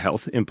all of the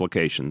health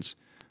implications,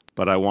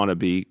 but I want to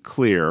be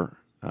clear.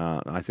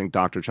 I think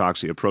Dr.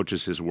 Choksi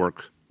approaches his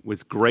work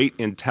with great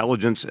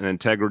intelligence and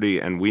integrity,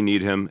 and we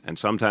need him, and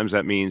sometimes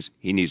that means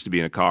he needs to be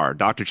in a car.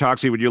 Dr.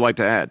 Choksi, would you like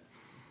to add?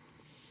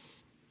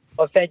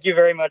 Well, thank you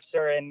very much,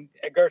 sir. And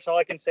Gersh, all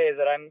I can say is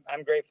that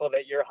I'm grateful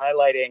that you're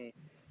highlighting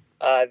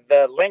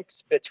the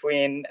links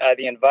between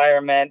the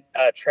environment,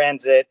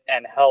 transit,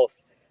 and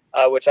health,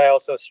 which I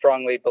also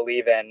strongly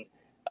believe in.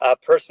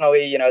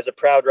 Personally, as a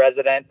proud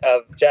resident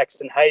of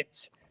Jackson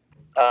Heights,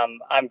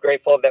 I'm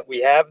grateful that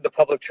we have the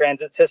public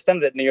transit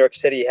system that New York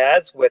City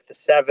has, with the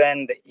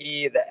 7, the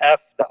E, the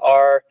F, the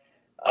R,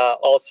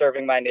 all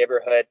serving my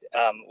neighborhood,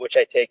 which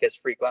I take as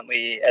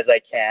frequently as I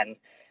can.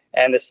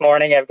 And this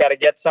morning I've got to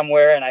get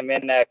somewhere, and I'm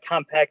in a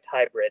compact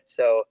hybrid.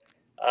 So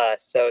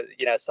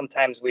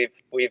sometimes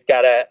we've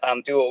got to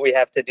do what we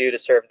have to do to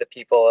serve the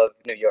people of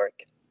New York.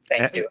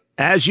 Thank you.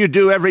 As you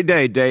do every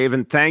day, Dave,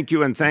 and thank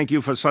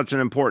you for such an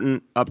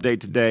important update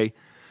today,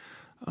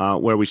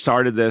 where we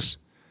started this,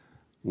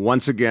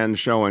 once again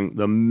showing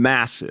the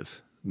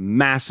massive,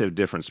 massive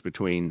difference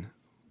between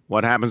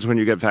what happens when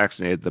you get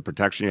vaccinated, the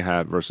protection you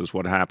have, versus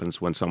what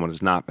happens when someone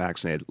is not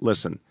vaccinated.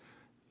 Listen,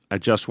 I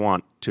just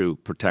want to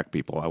protect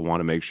people. I want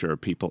to make sure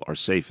people are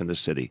safe in the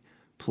city.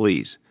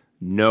 Please,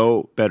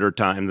 no better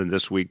time than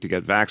this week to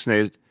get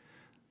vaccinated.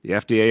 The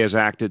FDA has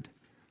acted.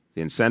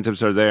 The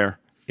incentives are there.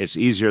 It's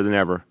easier than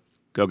ever.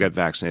 Go get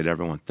vaccinated,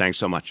 everyone. Thanks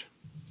so much.